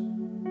this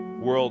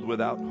world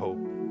without hope.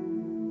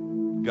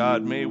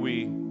 God, may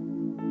we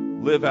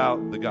live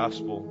out the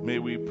gospel. May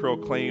we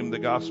proclaim the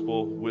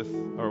gospel with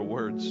our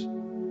words.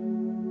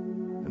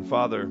 And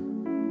Father,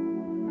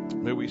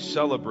 may we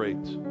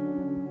celebrate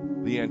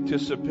the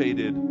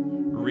anticipated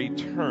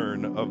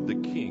return of the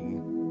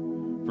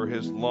King for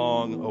his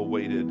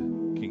long-awaited